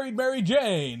never married Mary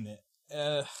Jane.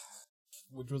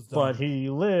 Which was dumb. But he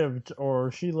lived,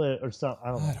 or she lived, or something.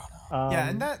 I don't know. Yeah,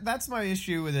 and that's my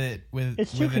issue with it.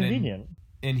 It's too convenient.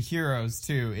 In Heroes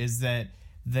too, is that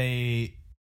they.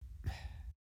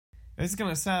 It's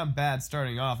gonna sound bad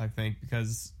starting off, I think,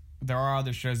 because there are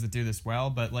other shows that do this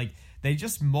well, but like they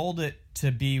just mold it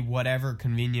to be whatever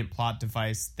convenient plot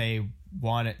device they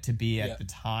want it to be at the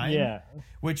time. Yeah.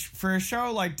 Which for a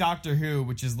show like Doctor Who,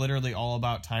 which is literally all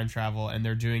about time travel, and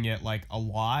they're doing it like a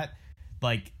lot,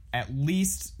 like. At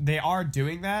least they are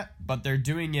doing that, but they're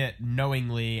doing it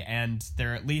knowingly, and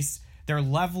they're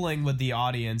leveling with the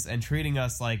audience and treating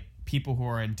us like people who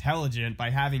are intelligent by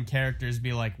having characters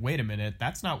be like, wait a minute,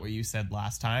 that's not what you said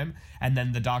last time. And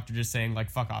then the Doctor just saying like,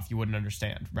 fuck off, you wouldn't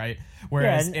understand, right?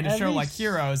 Whereas in a show like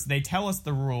Heroes, they tell us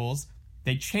the rules,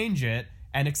 they change it,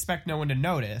 and expect no one to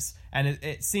notice. And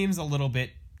it seems a little bit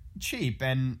cheap,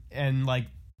 and like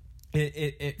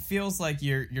it feels like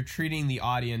you're treating the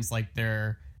audience like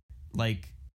they're like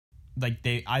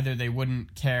they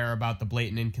wouldn't care about the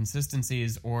blatant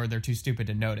inconsistencies, or they're too stupid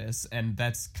to notice, and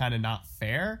that's kind of not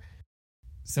fair.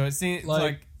 So it seems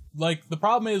like like, the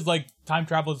problem is, like, time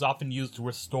travel is often used to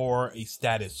restore a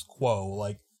status quo.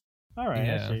 Like, All right,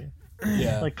 Yeah. I see.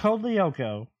 yeah. Like Code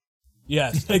Lyoko.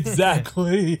 Yes,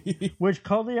 exactly. Which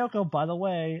Code Lyoko, by the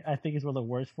way, I think is one of the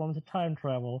worst forms of time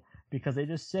travel because they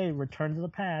just say return to the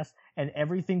past and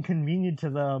everything convenient to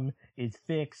them is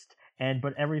fixed,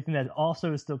 but everything that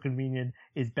also is still convenient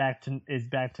is back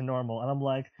to normal. And I'm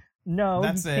like, no,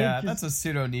 That's you a can't that's just- a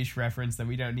pseudo niche reference that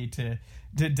we don't need to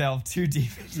delve too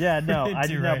deep into. Yeah, no, I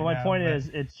into know, right but my now, point but- is,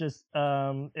 it's just,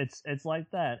 it's like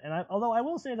that. And although I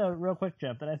will say though, real quick,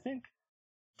 Jeff, that I think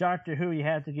Doctor Who, you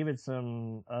have to give it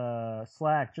some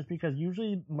slack, just because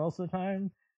usually most of the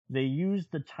time they use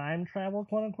the time travel,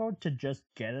 quote unquote, to just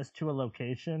get us to a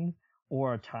location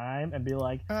or a time and be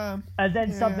like, and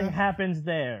then something yeah. happens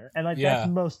there, and like Yeah. that's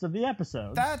most of the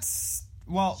episode. That's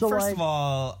well. So, first like- of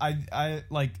all,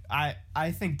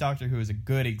 I think Doctor Who is a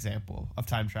good example of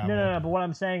time travel. No, but what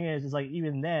I'm saying is like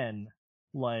even then,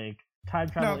 like time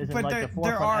travel No, isn't but like there, the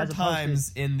forefront. there are as opposed to-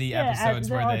 times in the Yeah, episodes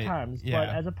there where are they times, yeah. but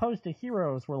as opposed to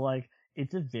Heroes, where like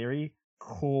it's a very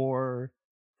core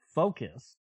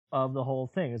focus of the whole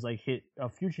thing. It's like a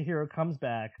future hero comes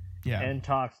back yeah. and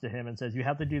talks to him and says, "You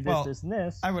have to do this, Well, this, and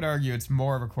this." I would argue it's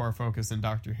more of a core focus in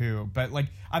Doctor Who, but like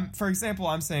for example,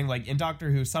 I'm saying like in Doctor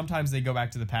Who, sometimes they go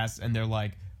back to the past and they're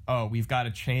like, "Oh, we've got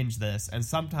to change this," and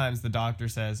sometimes the Doctor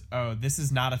says, "Oh, this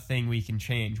is not a thing we can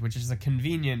change," which is a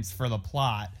convenience for the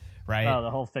plot, right? Oh,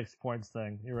 the whole fixed points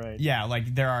thing. You're right. Yeah,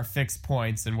 like there are fixed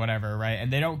points and whatever, right?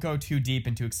 And they don't go too deep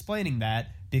into explaining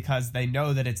that because they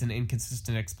know that it's an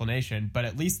inconsistent explanation, but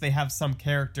at least they have some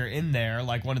character in there,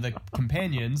 like one of the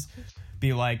companions,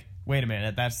 be like, wait a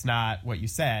minute, that's not what you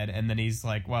said. And then he's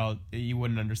like, well, you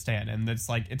wouldn't understand. And it's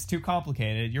like, it's too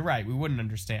complicated. You're right, we wouldn't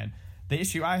understand. The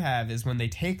issue I have is when they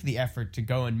take the effort to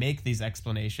go and make these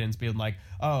explanations, being like,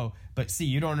 oh, but see,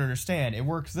 you don't understand. It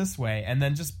works this way. And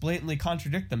then just blatantly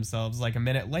contradict themselves like a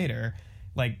minute later.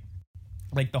 Like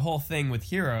the whole thing with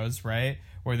Heroes, right?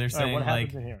 Where they're All right, saying what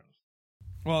happens like, in Heroes?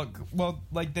 well,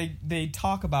 like they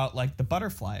talk about like the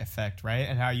butterfly effect, right?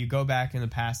 And how you go back in the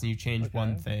past and you change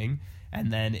one thing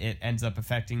and then it ends up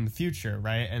affecting the future,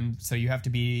 right? And so you have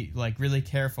to be like really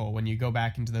careful when you go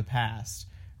back into the past,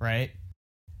 right?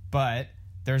 But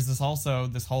there's this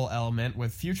whole element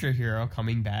with Future Hero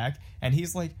coming back and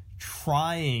he's like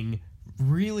trying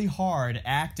really hard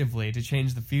actively to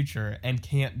change the future and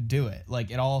can't do it. Like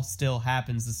it all still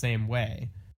happens the same way.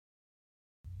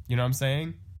 You know what I'm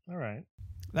saying? All right.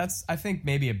 That's, I think,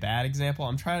 maybe a bad example.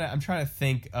 I'm trying to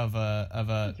think of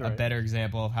a right. better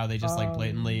example of how they just like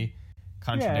blatantly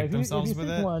contradict if themselves you with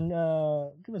think it. one,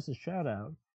 give us a shout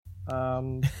out.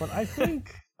 But I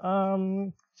think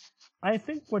I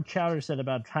think what Chowder said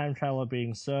about time travel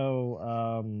being so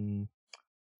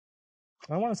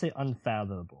I don't want to say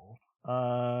unfathomable,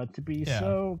 to be Yeah.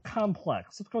 so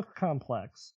complex. Let's go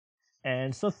complex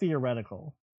and so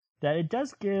theoretical that it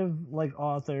does give like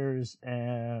authors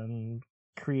and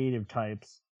creative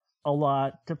types a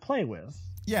lot to play with.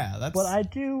 Yeah, that's. But I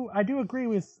do agree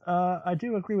with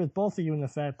both of you in the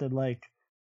fact that like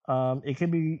it can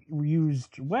be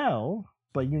used well,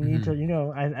 but you need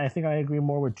to I think I agree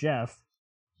more with Jeff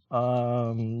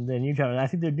than you, John. I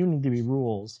think there do need to be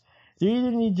rules. There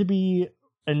either need to be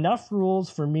enough rules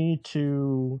for me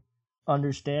to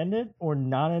understand it, or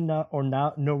not enough, or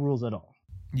no rules at all.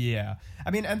 Yeah,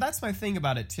 I mean, and that's my thing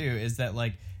about it too, is that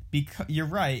like, because you're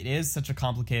right, it is such a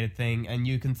complicated thing, and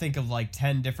you can think of like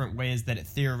 10 different ways that it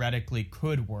theoretically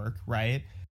could work, right?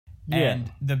 Yeah.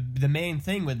 And the main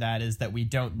thing with that is that we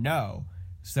don't know.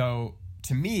 So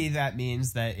to me, that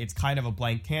means that it's kind of a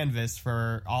blank canvas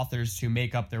for authors to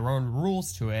make up their own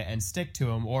rules to it and stick to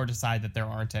them, or decide that there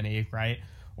aren't any, right?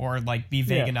 Or like be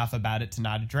vague enough about it to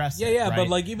not address it. Yeah, right? but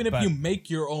like even if But- you make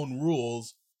your own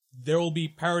rules, there will be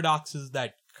paradoxes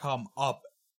that come up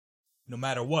no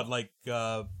matter what. Like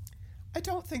I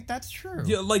don't think that's true.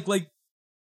 yeah, like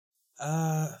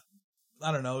I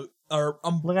don't know, or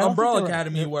Look, I don't Umbrella think there-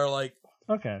 Academy, where like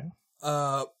Okay.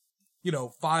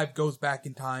 5 goes back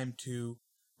in time to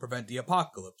prevent the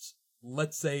apocalypse.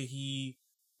 Let's say he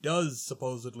does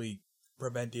supposedly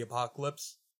prevent the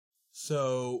apocalypse.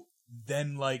 So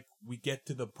then, like, we get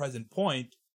to the present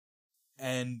point,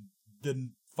 and the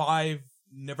 5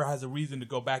 never has a reason to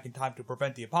go back in time to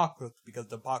prevent the apocalypse because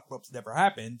the apocalypse never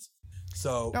happens.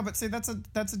 So No, but see, that's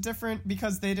a different,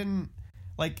 because they didn't,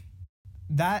 like,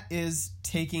 that is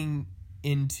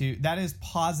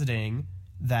positing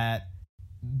that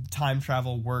time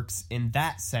travel works in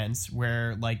that sense,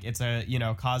 where like it's a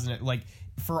cause and like,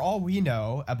 for all we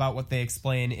know about what they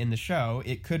explain in the show,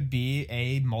 it could be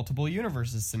a multiple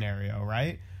universes scenario,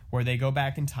 right? Where they go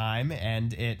back in time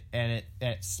and it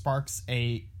sparks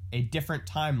a a different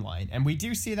timeline. And we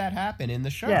do see that happen in the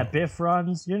show. Yeah, Biff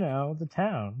runs, the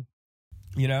town.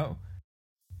 You know?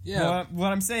 Yeah. Well,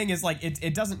 what I'm saying is, like,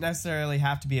 it doesn't necessarily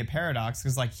have to be a paradox,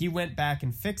 because, like, he went back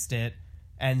and fixed it,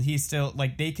 and he's still,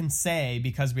 like, they can say,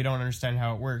 because we don't understand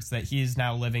how it works, that he's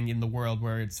now living in the world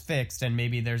where it's fixed, and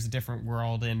maybe there's a different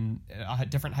world a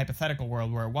different hypothetical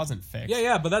world where it wasn't fixed.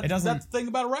 Yeah, but that's the thing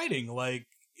about writing. Like,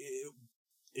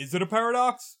 is it a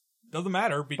paradox? Doesn't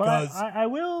matter, because but I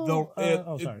will.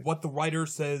 What the writer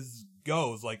says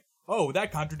goes. Like, oh,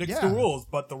 that contradicts the rules,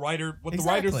 but the writer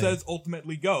says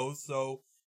ultimately goes. So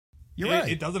you're right.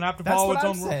 It doesn't have to follow its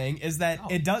own rules. That's what I'm saying is that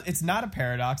it's not a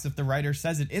paradox if the writer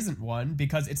says it isn't one,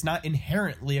 because it's not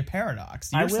inherently a paradox.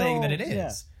 You're saying that it is.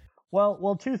 Yeah.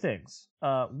 Well, two things.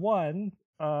 One,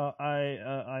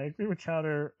 I agree with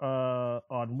Chowder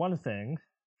on one thing.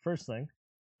 First thing,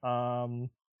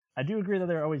 I do agree that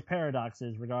there are always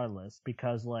paradoxes, regardless,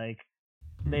 because like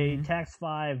they tax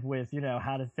 5 with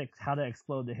how to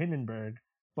explode the Hindenburg,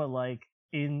 but like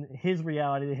in his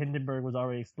reality, the Hindenburg was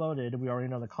already exploded, and we already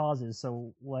know the causes.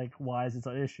 So like, why is this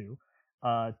an issue?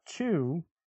 Two,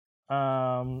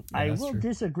 I will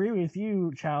disagree with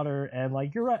you, Chowder, and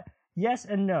like you're right. Yes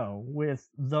and no with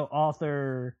the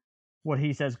author. What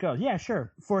he says goes. Yeah,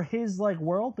 sure, for his like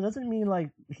world, but doesn't mean like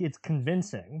it's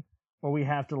convincing or we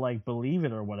have to like believe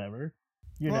it or whatever.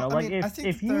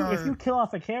 If you kill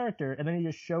off a character and then he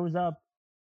just shows up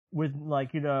with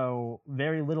like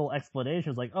very little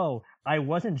explanations, like, oh, I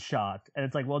wasn't shot, and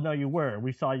it's like, well, no, you were.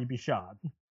 We saw you be shot.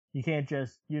 You can't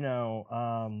just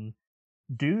do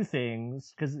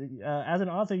things, because as an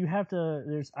author you have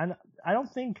to. I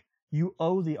don't think you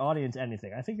owe the audience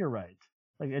anything. I think you're right.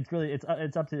 Like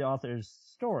it's up to the author's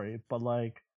story, but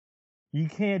like you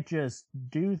can't just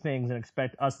do things and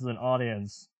expect us as an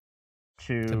audience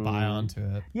to buy onto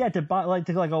it. Yeah, to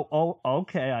go, oh,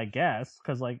 okay, I guess,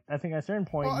 because like I think at a certain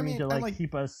point you need to like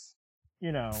keep us,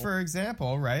 For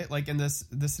example, right? Like in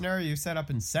the scenario you set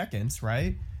up in Seconds,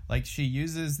 right? Like she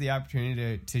uses the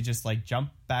opportunity to just like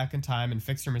jump back in time and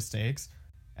fix her mistakes,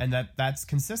 and that's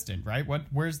consistent, right?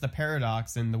 Where's the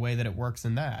paradox in the way that it works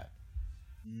in that?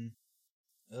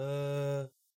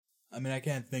 I mean, I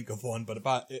can't think of one, but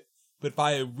if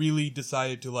I really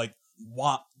decided to like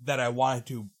I wanted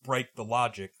to break the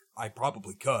logic, I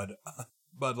probably could.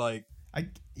 But like,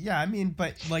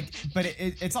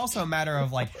 it's also a matter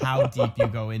of like how deep you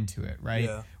go into it, right?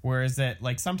 Yeah. Whereas that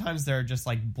like sometimes there are just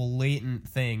like blatant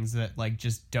things that like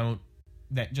just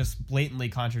blatantly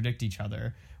contradict each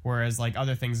other. Whereas like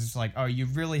other things, it's like, oh, you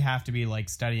really have to be like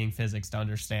studying physics to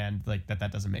understand like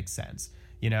that doesn't make sense.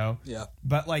 Yeah.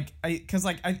 But like,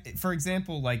 for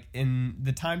example, like in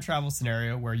the time travel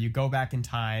scenario where you go back in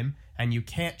time and you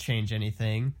can't change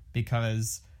anything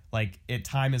because like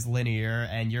time is linear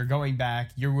and you're going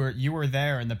back, you were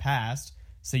there in the past,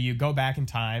 so you go back in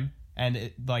time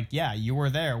and you were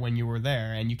there when you were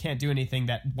there, and you can't do anything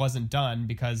that wasn't done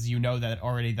because you know that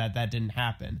already that didn't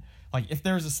happen. Like if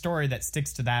there's a story that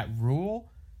sticks to that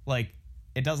rule, like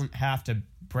it doesn't have to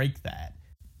break that.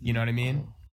 You know what I mean?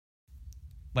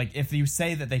 Like, if you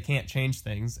say that they can't change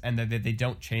things and that they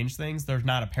don't change things, there's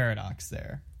not a paradox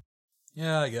there.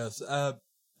 Yeah, I guess. I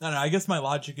don't know. I guess my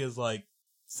logic is, like,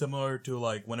 similar to,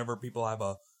 like, whenever people have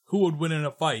a who would win in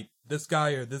a fight, this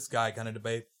guy or this guy kind of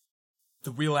debate.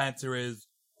 The real answer is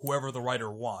whoever the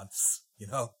writer wants,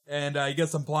 And I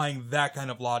guess I'm applying that kind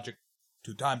of logic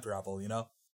to time travel,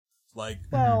 Like,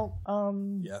 yeah.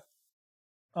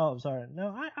 Oh, sorry.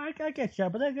 No, I get you,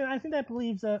 but I think that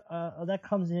believes that that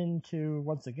comes into,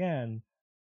 once again,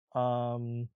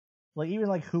 like even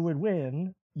like who would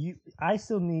win. I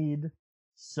still need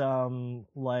some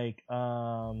like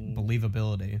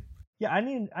believability. Yeah,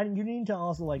 you need to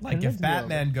also like if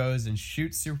Batman goes and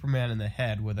shoots Superman in the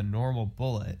head with a normal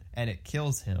bullet and it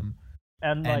kills him,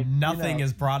 and nothing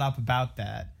is brought up about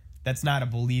that. That's not a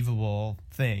believable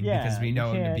thing because we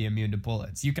know him to be immune to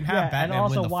bullets. You can have Batman and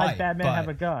also win the why fight, Batman have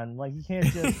a gun? Like you can't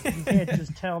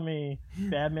just tell me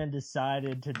Batman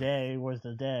decided today was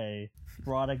the day,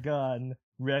 brought a gun,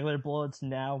 regular bullets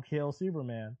now kill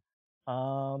Superman.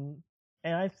 And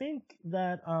I think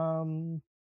that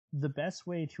the best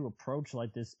way to approach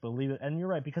like this, believe it, and you're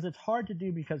right, because it's hard to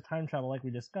do because time travel, like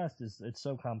we discussed, it's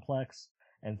so complex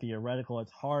and theoretical.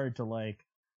 It's hard to like.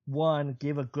 One,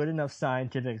 give a good enough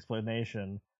scientific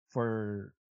explanation to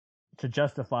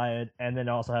justify it, and then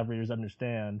also have readers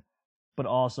understand. But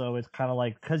also, it's kind of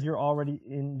like, because you're already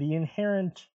in the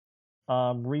inherent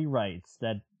rewrites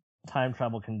that time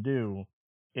travel can do,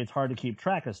 it's hard to keep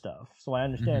track of stuff. So I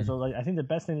understand. So like, I think the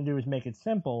best thing to do is make it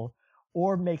simple,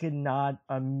 or make it not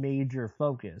a major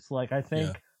focus. Like I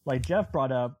think, like Jeff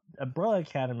brought up, Umbrella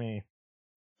Academy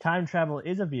time travel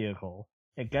is a vehicle.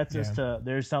 It gets us to,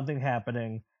 there's something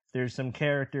happening. There's some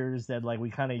characters that like we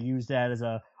kind of use that as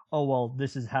a, oh, well,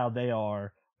 this is how they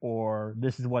are, or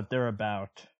this is what they're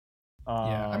about.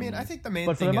 I mean, I think the main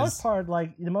but thing for the most part,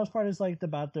 like the most part is like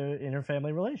about the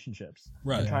interfamily relationships.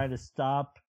 Right. And trying to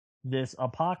stop this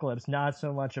apocalypse, not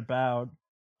so much about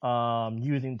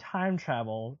using time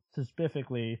travel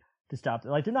specifically to stop it.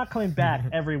 Like they're not coming back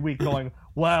every week going,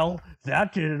 well,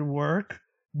 that didn't work.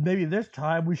 Maybe this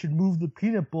time we should move the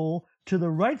peanut bowl to the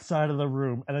right side of the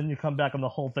room, and then you come back and the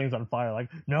whole thing's on fire. Like,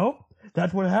 nope,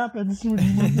 that's what happens when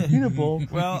you move the peanut bowl.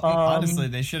 Well, honestly,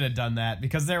 they should have done that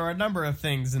because there were a number of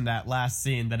things in that last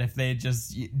scene that if they had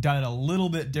just done a little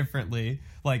bit differently,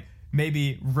 like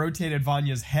maybe rotated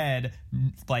Vanya's head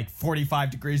like 45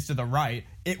 degrees to the right,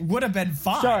 it would have been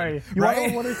fine. Sorry, you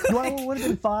right? want to would have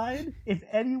been fine if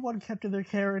anyone kept to their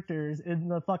characters in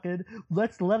the fucking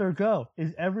let's let her go.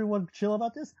 Is everyone chill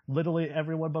about this? Literally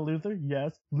everyone but Luther?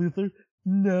 Yes. Luther?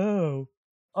 No.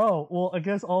 Oh, well, I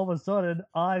guess all of a sudden,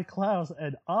 I, Klaus,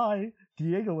 and I,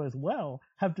 Diego as well,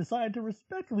 have decided to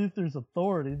respect Luther's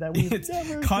authority that we've It's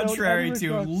never contrary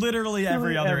shown to literally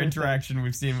every other everything. interaction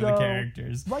we've seen with the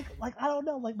characters. Like I don't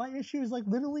know. Like my issue is like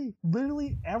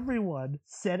literally everyone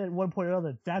said at one point or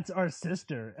another, "That's our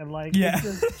sister," and like it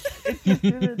just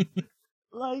didn't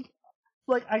like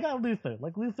I got Luther.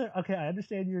 Like Luther, okay, I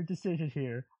understand your decision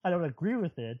here. I don't agree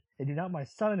with it, and you're not my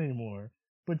son anymore.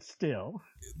 But still,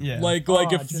 like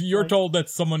if you're told that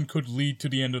someone could lead to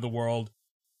the end of the world,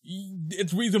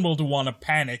 it's reasonable to want to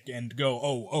panic and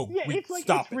go, yeah, wait, it's like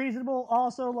stop it's reasonable.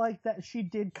 Also, like that she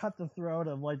did cut the throat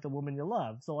of like the woman you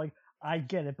love. So like I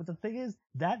get it, but the thing is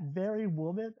that very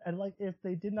woman, and like if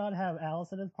they did not have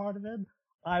Allison as part of it,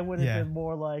 I would have been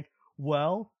more like,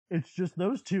 well, it's just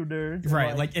those two nerds, and,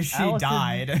 right? Like if she Allison,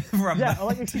 died from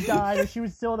like if she died, if she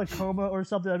was still in a coma or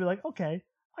something, I'd be like, okay,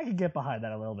 I could get behind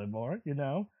that a little bit more, you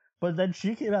know. But then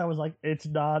she came out and was like, it's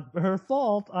not her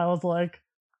fault. I was like,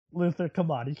 Luther,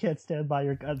 come on, you can't stand by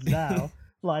your guns now.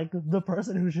 Like the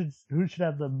person who should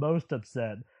have the most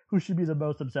upset, who should be the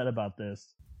most upset about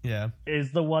this,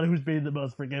 is the one who's being the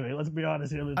most forgiving. Let's be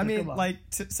honest here, Luther. I mean, come on. like,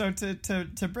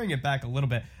 to bring it back a little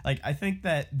bit, like I think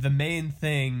that the main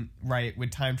thing, right,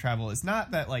 with time travel is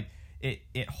not that like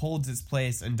it holds its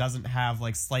place and doesn't have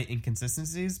like slight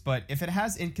inconsistencies, but if it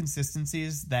has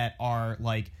inconsistencies that are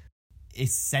like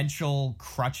essential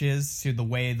crutches to the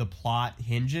way the plot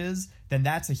hinges, then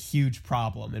that's a huge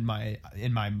problem in my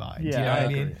mind. Yeah, you know what I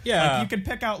mean? Yeah. Like you could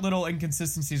pick out little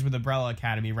inconsistencies with Umbrella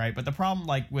Academy, right? But the problem,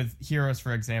 like with Heroes,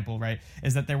 for example, right,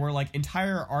 is that there were like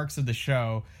entire arcs of the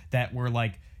show that were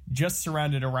like just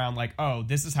surrounded around like, oh,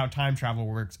 this is how time travel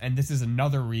works, and this is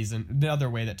another way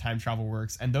that time travel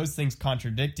works, and those things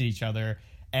contradict each other,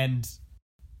 and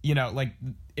you know, like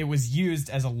it was used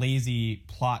as a lazy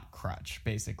plot crutch,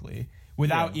 basically,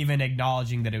 without even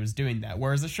acknowledging that it was doing that.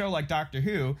 Whereas a show like Doctor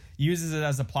Who uses it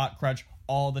as a plot crutch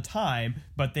all the time,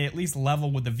 but they at least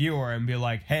level with the viewer and be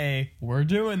like, hey, we're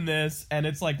doing this, and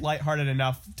it's like lighthearted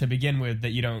enough to begin with that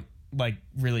you don't like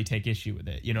really take issue with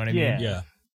it. You know what I mean? Yeah.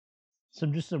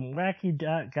 Some wacky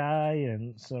guy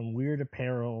and some weird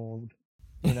apparel,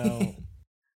 you know,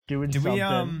 doing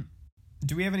something.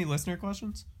 Do we have any listener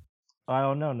questions? I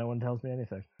don't know. No one tells me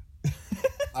anything.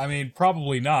 I mean,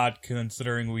 probably not,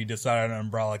 considering we decided on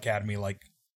Umbrella Academy like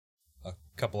a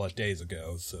couple of days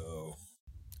ago. So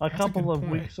a couple of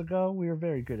weeks ago, we were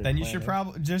very good at Then you planning. should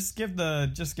probably just give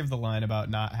the line about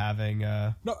not having.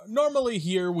 No, normally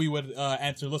here we would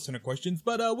answer listener questions,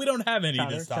 but we don't have any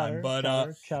this time.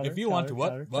 But if you want to,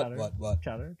 what?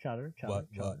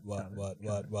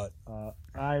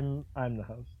 I'm the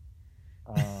host.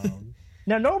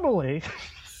 Now, normally,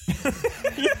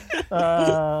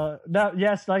 now,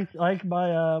 yes, like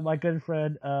my good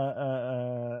friend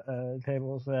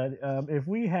Table said, if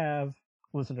we have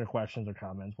listener questions or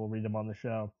comments, we'll read them on the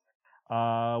show.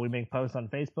 We make posts on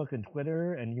Facebook and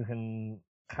Twitter, and you can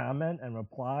comment and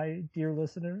reply, dear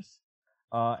listeners.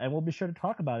 And we'll be sure to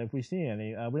talk about it if we see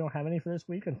any. We don't have any for this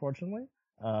week, unfortunately,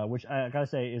 which I gotta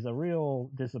say is a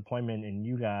real disappointment in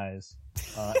you guys.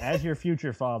 As your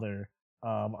future father,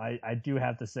 I do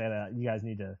have to say that you guys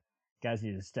need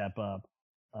to step up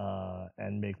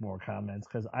and make more comments,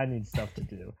 because I need stuff to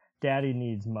do. Daddy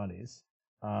needs monies.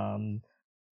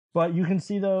 But you can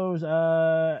see those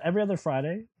every other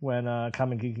Friday when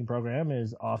Common Geeking Program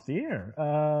is off the air.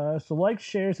 So like,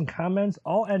 shares, and comments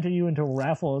all enter you into a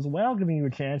raffle as well, giving you a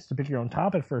chance to pick your own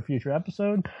topic for a future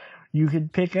episode. You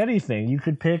could pick anything. You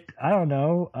could pick, I don't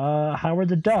know, Howard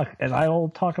the Duck, and I'll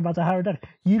talk about the Howard Duck.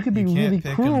 You could be really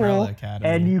cruel,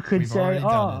 and you could say,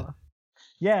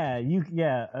 you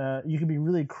can be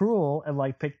really cruel and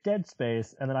like pick Dead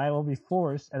Space, and then I will be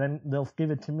forced, and then they'll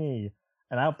give it to me,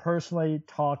 and I'll personally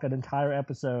talk an entire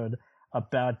episode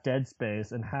about Dead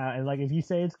Space and how, and like if you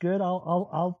say it's good,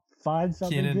 I'll find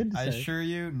something Keenan, good to say. I assure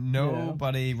you,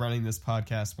 nobody running this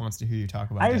podcast wants to hear you talk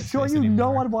about I Dead assure Space you, anymore.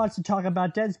 no one wants to talk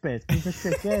about Dead Space. It's a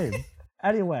shit game.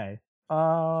 Anyway,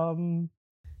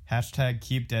 Hashtag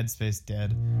keep Dead Space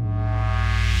dead.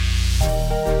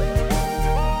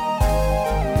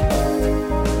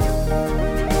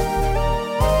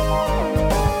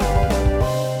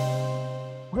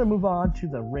 we're gonna move on to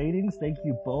the ratings. Thank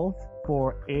you both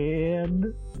for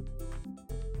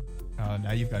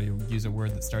Now you've got to use a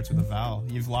word that starts with a vowel.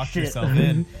 You've locked Shit. yourself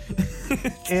in.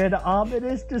 an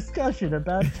ominous discussion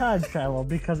about time travel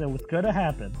because it was gonna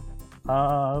happen.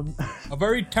 A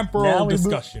very Now temporal we move-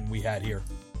 discussion we had here.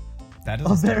 That A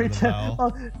doesn't start very with a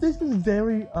vowel. this is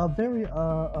very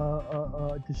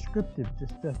descriptive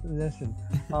definition.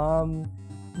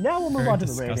 Now we'll move Very on to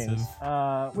the discussive.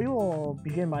 ratings. We will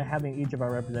begin by having each of our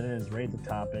representatives rate the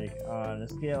topic on a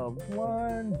scale of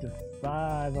 1 to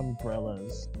 5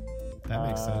 umbrellas. That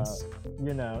makes sense.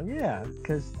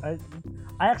 Because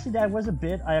that was a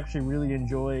bit I actually really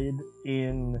enjoyed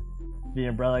in the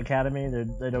Umbrella Academy.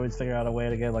 They'd always figure out a way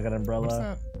to get like an umbrella. What's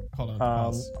that? Hold on.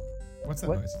 Pause. What's that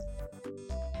what? noise?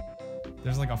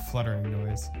 There's like a fluttering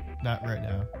noise. Not right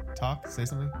now. Talk? Say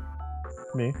something?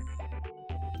 Me?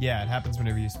 Yeah, it happens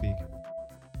whenever you speak.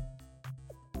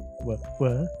 What?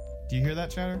 Do you hear that,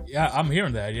 Chatter? Yeah, I'm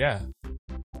hearing that. Yeah.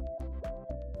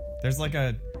 There's like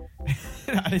a...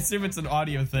 I assume it's an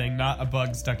audio thing, not a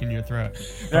bug stuck in your throat.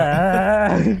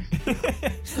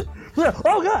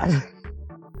 Oh god!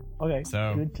 Okay,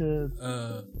 So- good to...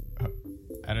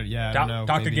 I don't know.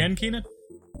 Talk maybe- again, Keenan.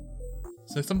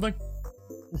 Say something.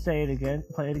 Say it again.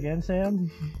 Play it again, Sam.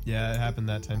 Yeah, it happened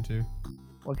that time too.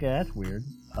 Okay, that's weird.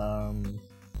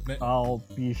 I'll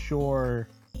be sure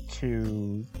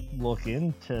to look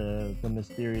into the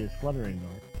mysterious fluttering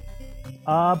noise.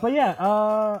 But yeah,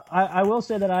 I will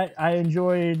say that I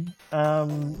enjoyed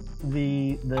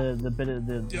the bit of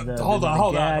the Hold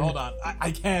on.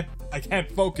 gag. I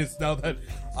can't focus now that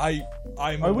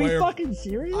I'm Are we aware. fucking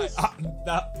serious?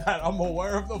 That I'm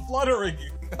aware of the fluttering.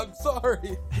 I'm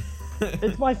sorry.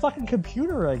 It's my fucking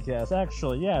computer, I guess.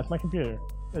 Actually, yeah, it's my computer.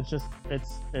 It's just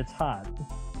it's hot.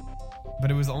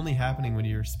 But it was only happening when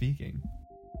you were speaking.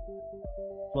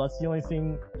 Well, that's the only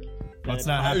thing. Well, it's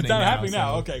not happening It's not now, happening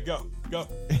now. so- Okay, go.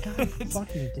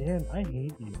 Fucking Dan, I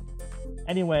hate you.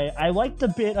 Anyway, I like the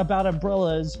bit about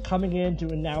umbrellas coming in to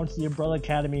announce the Umbrella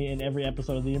Academy in every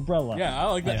episode of the Umbrella. Yeah, I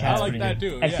like that. Yeah, I that's like pretty that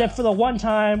good. too. Except for the one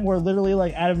time where literally,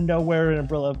 like, out of nowhere, an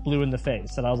umbrella blew in the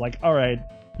face, and I was like, "All right,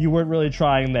 you weren't really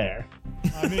trying there."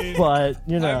 I mean, But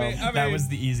you know, I mean, That was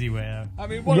the easy way out. I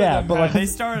mean, one Yeah, of them but, like, They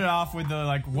started off with the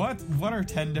like, what are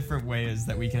 10 different ways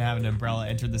that we can have an umbrella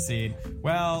enter the scene?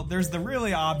 Well, there's the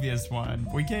really obvious one.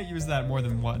 We can't use that more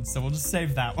than once, so we'll just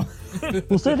save that one.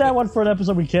 we'll save that one for an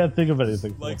episode we can't think of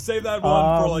anything. For. like save that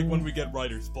one for like Um, when we get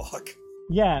writer's block.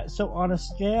 Yeah. So on a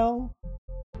scale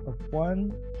of 1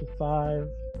 to 5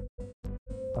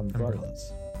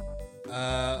 umbrellas.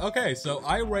 Okay, so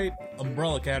I rate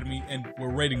Umbrella Academy, and we're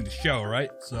rating the show, right?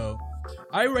 So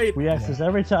I rate. We ask this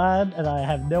every time, and I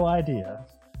have no idea.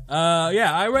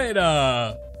 I rate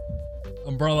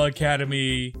Umbrella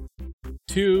Academy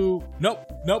 2. Nope.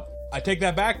 I take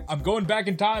that back. I'm going back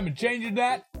in time and changing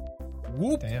that.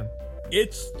 Whoop. Damn.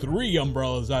 It's 3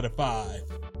 umbrellas out of 5.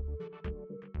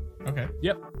 Okay.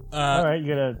 Yep. All right,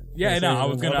 you're gonna. Yeah, say no, I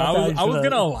was one gonna, more time? I was Should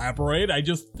gonna elaborate. I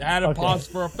just had a Okay. pause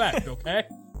for effect. Okay.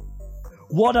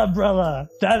 One umbrella.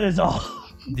 That is all.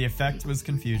 The effect was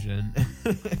confusion.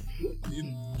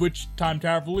 Which time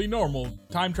travel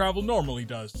normally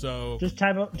does. So Just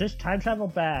time travel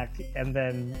back, and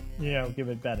then give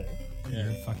it better. You're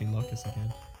a fucking locust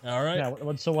again. all right.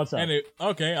 Yeah. So what's up?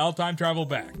 Okay, I'll time travel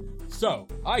back. So,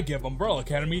 I give Umbrella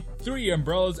Academy 3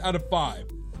 umbrellas out of 5.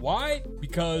 Why?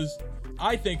 Because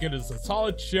I think it is a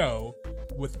solid show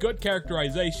with good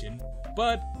characterization,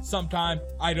 but sometimes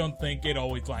I don't think it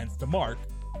always lands the mark.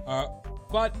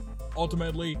 But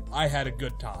ultimately, I had a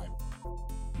good time.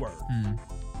 Word.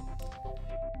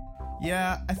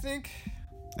 Yeah, I think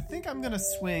I'm gonna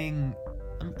swing.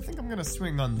 I think I'm gonna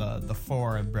swing on the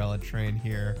 4 umbrella train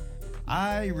here.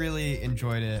 I really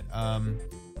enjoyed it.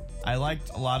 I liked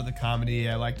a lot of the comedy.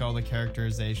 I liked all the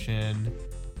characterization.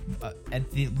 At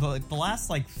the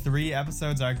last 3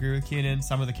 episodes, I agree with Keenan.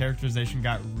 Some of the characterization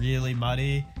got really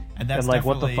muddy, and that's and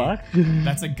what the definitely fuck?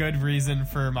 that's a good reason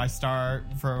for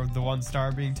for the 1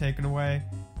 star being taken away.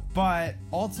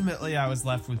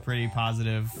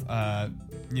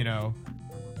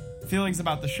 feelings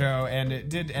about the show, and it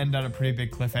did end on a pretty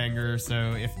big cliffhanger.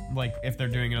 So if they're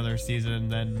doing another season,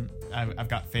 then I've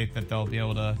got faith that they'll be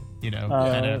able to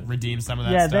kind of redeem some of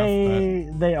that stuff.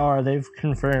 Yeah, they've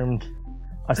confirmed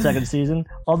a second season.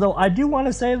 Although I do want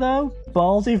to say though,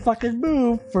 ballsy fucking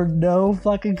move for no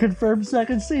fucking confirmed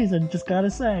second season. Just gotta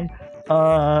say.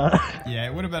 Yeah,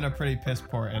 it would have been a pretty piss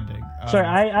poor ending. Sorry,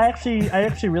 I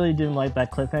actually really didn't like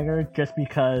that cliffhanger just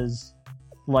because,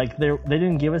 like, they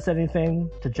didn't give us anything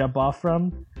to jump off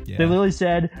from. Yeah. They literally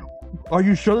said, "Are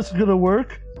you sure this is gonna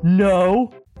work?"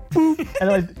 No. Boop. And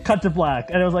then I cut to black,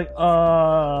 and I was like,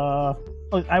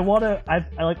 Look,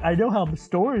 I know how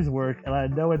stories work, and I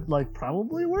know it like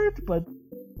probably worked, but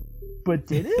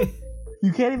did it?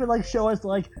 You can't even like show us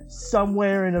like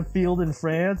somewhere in a field in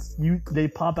France. They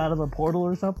pop out of a portal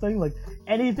or something. Like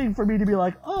anything for me to be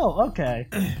like, oh, okay.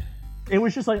 It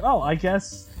was just like, oh, I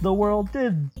guess the world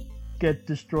did get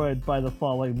destroyed by the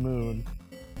falling moon.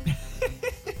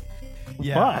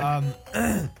 Yeah.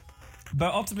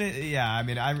 But ultimately, yeah. I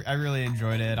mean, I really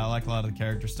enjoyed it. I like a lot of the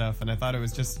character stuff, and I thought it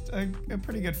was just a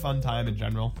pretty good fun time in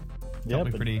general. Got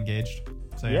me pretty engaged.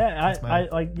 So yeah,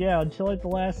 until like the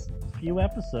last few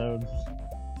episodes,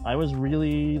 I was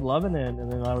really loving it,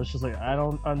 and then I was just like, I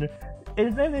don't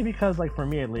it's mainly because, like, for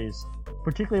me at least,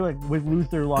 particularly like with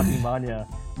Luther locking Vanya,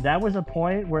 that was a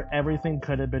point where everything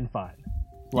could have been fine,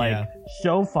 like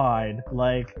so fine.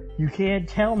 Like you can't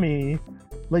tell me,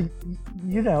 like,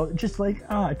 just like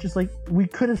we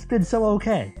could have been so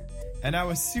okay. And I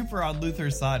was super on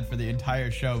Luther's side for the entire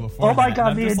show before. Oh my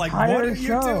god, the entire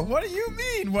show! What do you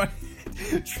mean? What?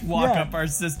 Lock up our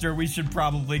sister, we should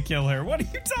probably kill her. What are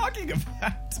you talking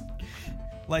about?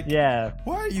 Like,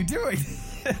 why are you doing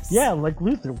this? Yeah, like,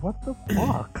 Luther, what the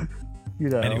fuck?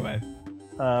 Anyway,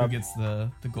 who gets the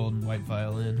golden white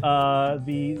violin?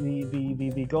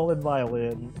 The golden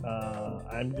violin,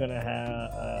 I'm gonna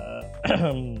have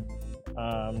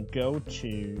go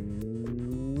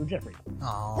to Jeffrey.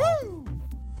 Woo!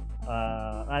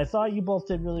 I thought you both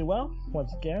did really well.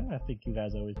 Once again, I think you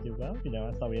guys always do well.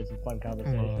 I thought we had some fun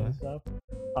conversation and stuff.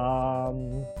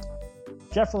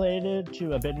 Jeff related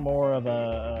to a bit more of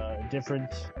a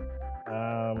different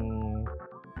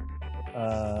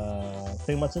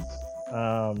thing. What's it?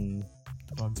 The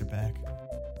bugs are back.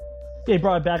 They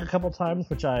brought it back a couple times,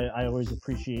 which I always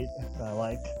appreciate. I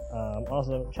like.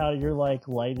 Also, Chowder, your like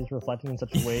light is reflecting in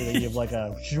such a way that you have like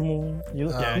a. You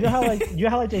know how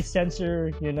like they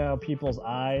censor people's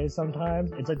eyes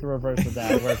sometimes. It's like the reverse of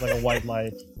that, where it's like a white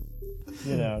light.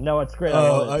 No, it's great.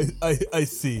 I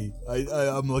see.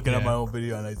 I'm looking at my own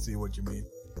video and I see what you mean.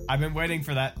 I've been waiting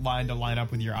for that line to line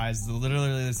up with your eyes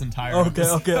literally this entire.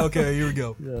 Okay. Here we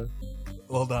go. Yeah.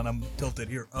 Hold on, I'm tilted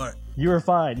here. All right. You were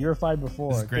fine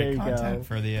before. This is great there you content go.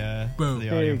 for the Boom. For the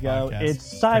there you go. podcast.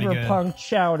 It's Cyberpunk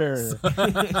Chowder.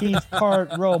 He's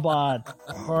part robot,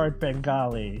 part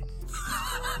Bengali.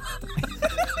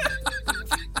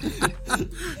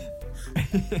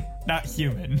 Not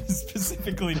human,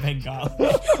 specifically Bengali.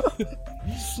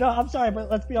 No, I'm sorry, but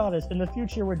let's be honest. In the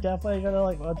future, we're definitely gonna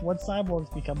once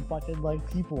cyborgs become fucking like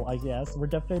people, I guess. We're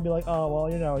definitely gonna be like, oh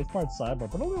well, he's part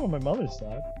cyborg, but only on my mother's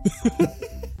side.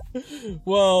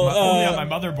 Well, only on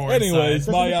my motherboard. anyways,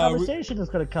 side. My conversation is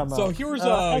gonna come up. So here's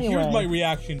my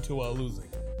reaction to losing.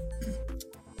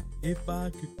 If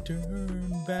I could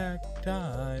turn back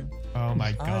time, oh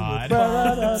my god,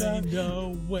 I would find a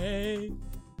way.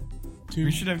 We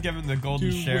should have given the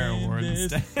Golden Share Award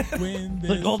instead.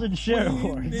 The Golden Share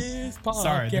Award.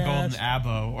 Sorry, the Golden ABBA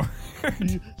Award.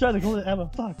 Sorry, the Golden ABBA.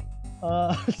 Fuck.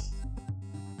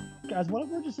 Guys, what if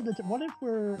we're just what if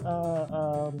we're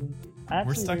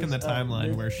we're stuck in the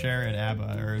timeline where Cher and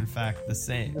ABBA are in fact the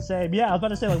same. The same. Yeah, I was about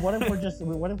to say, like, what if we're just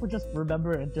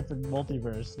remember a different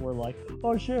multiverse? We're like,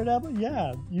 oh, Cher and ABBA.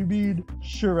 Yeah, you mean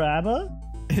Sharabba?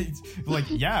 Like,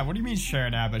 yeah, what do you mean Cher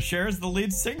and ABBA? Cher is the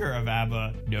lead singer of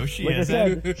ABBA. No, she like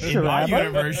isn't. In my Sharabba?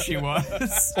 universe, she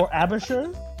was. Or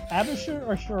Abishur? Abishur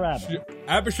or Sharabba?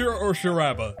 Abishur or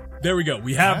Sharabba. There we go.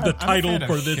 We have the title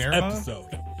for this episode.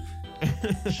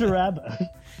 Sharabba.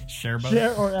 Sherba?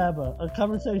 Cher or ABBA. A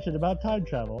conversation about time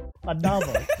travel. A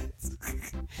novel.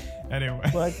 Anyway.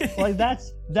 like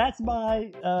that's my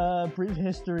brief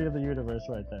history of the universe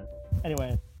right there.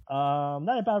 Anyway,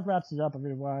 that about wraps it up,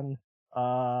 everyone.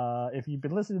 If you've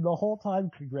been listening the whole time,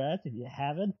 congrats. If you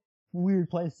haven't, weird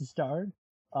place to start.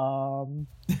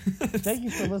 Thank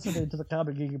you for listening to the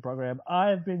Comic Geeking Program.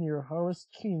 I've been your host,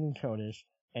 Keenan Kodish,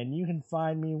 and you can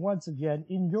find me once again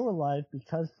in your life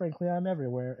because, frankly, I'm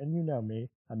everywhere, and you know me.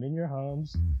 I'm in your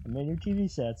homes, I'm in your TV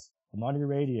sets, I'm on your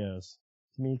radios.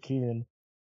 It's me, Keenan,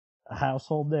 a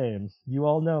household name. You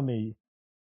all know me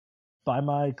by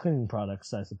my cleaning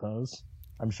products, I suppose.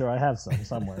 I'm sure I have some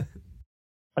somewhere.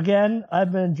 Again,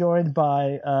 I've been joined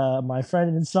by my friend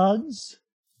and sons.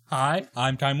 Hi,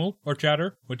 I'm Timel, or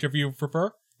Chatter, whichever you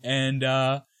prefer. And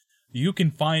you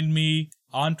can find me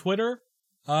on Twitter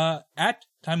at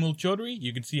Timel Chaudhry.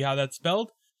 You can see how that's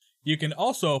spelled. You can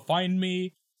also find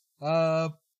me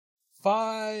 5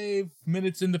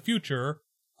 minutes in the future.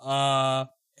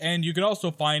 And you can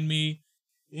also find me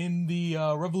in the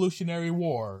Revolutionary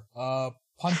War,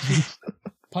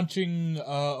 punching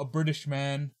a British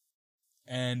man.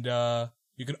 And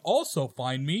you can also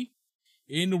find me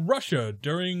in Russia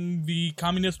during the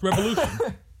Communist Revolution.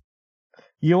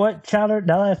 You know what, Chowder?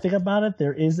 Now that I think about it,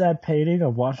 there is that painting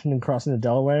of Washington crossing the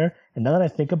Delaware. And now that I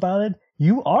think about it,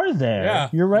 you are there. Yeah,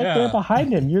 you're right there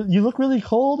behind him. You look really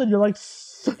cold, and you're like,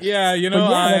 yeah, you know,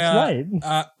 that's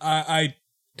right. I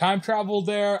time traveled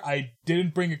there. I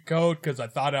didn't bring a coat because I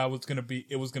thought it was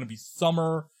gonna be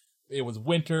summer. It was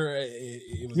winter.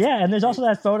 It was, and there's also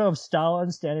that photo of Stalin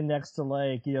standing next to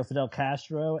Fidel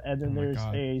Castro, and then there's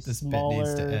a smaller bit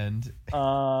needs to end.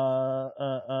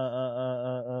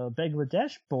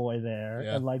 Bangladesh boy there,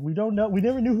 and we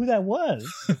never knew who that was.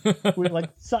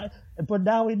 But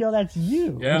now we know that's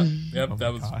you. Yeah, yep,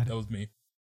 that was me.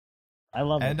 I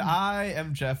love it. And I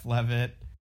am Jeff Levitt.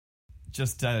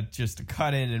 Just to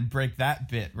cut in and break that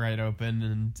bit right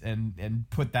open and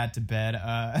put that to bed.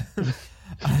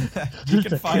 You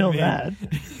can find me. That.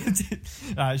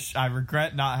 I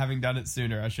regret not having done it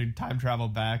sooner. I should time travel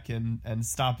back and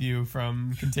stop you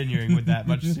from continuing with that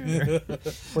much sooner.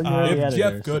 If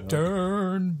Jeff could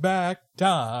turn back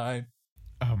time.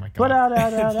 Oh my god! I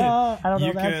don't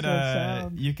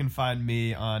know. You can find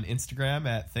me on Instagram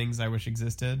at Things I Wish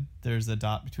Existed. There's a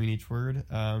dot between each word.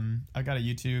 I got a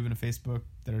YouTube and a Facebook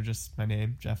that are just my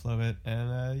name, Jeff Levitt,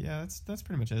 and that's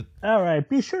pretty much it. All right,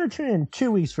 be sure to tune in 2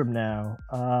 weeks from now,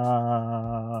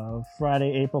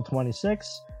 Friday, April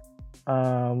 26th,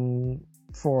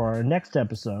 for our next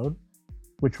episode,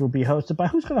 which will be hosted by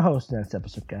who's going to host the next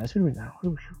episode, guys? Who do we know?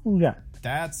 Who we got?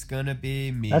 That's gonna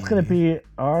be me. That's gonna be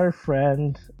our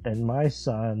friend and my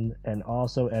son, and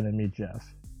also enemy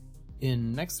Jeff.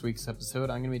 In next week's episode,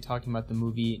 I'm gonna be talking about the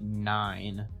movie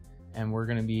 9, and we're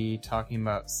gonna be talking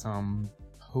about some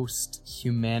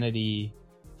post-humanity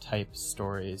type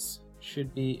stories.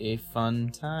 Should be a fun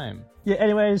time. Yeah.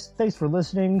 Anyways, thanks for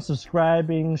listening,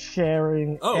 subscribing,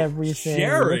 sharing, everything.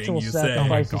 Sharing, Ritual you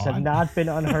sacrifices say? have not been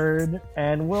unheard,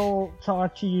 and we'll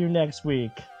talk to you next week.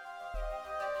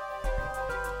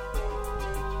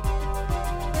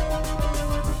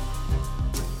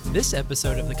 This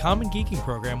episode of the Common Geeking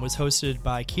Program was hosted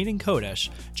by Keenan Kodesh,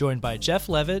 joined by Jeff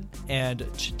Levitt and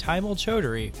Timel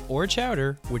Chaudhry, or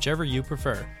Chowder, whichever you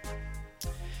prefer.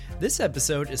 This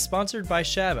episode is sponsored by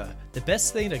Shabba, the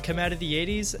best thing to come out of the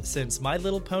 80s since My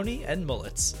Little Pony and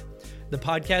Mullets. The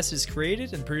podcast is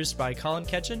created and produced by Colin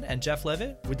Ketchen and Jeff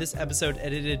Levitt, with this episode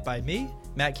edited by me,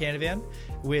 Matt Canavan,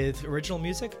 with original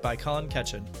music by Colin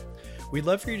Ketchen. We'd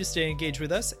love for you to stay engaged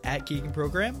with us at Geeking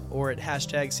Program or at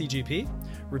 #CGP.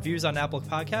 Reviews on Apple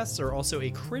Podcasts are also a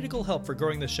critical help for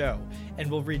growing the show, and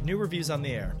we'll read new reviews on the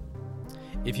air.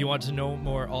 If you want to know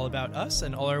more all about us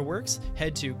and all our works,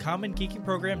 head to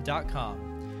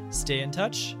commongeekingprogram.com. Stay in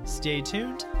touch, stay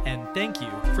tuned, and thank you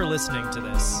for listening to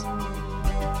this.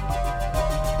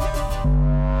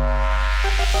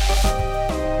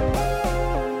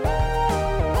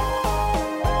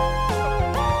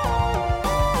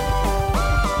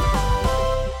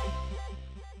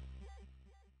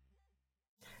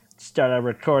 Start our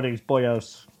recordings,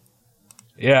 boyos.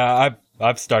 Yeah,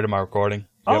 I've started my recording.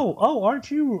 Yep. Oh, aren't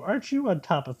you on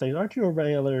top of things? Aren't you a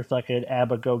regular fucking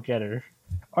ABBA go-getter?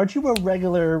 Aren't you a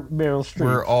regular Meryl Streep?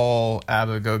 We're all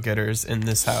ABBA go-getters in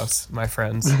this house, my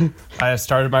friends. I have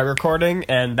started my recording,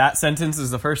 and that sentence is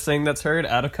the first thing that's heard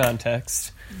out of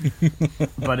context,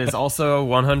 but is also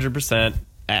 100%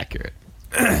 accurate.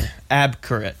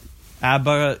 Abcurate.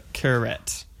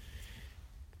 ABBA-curate.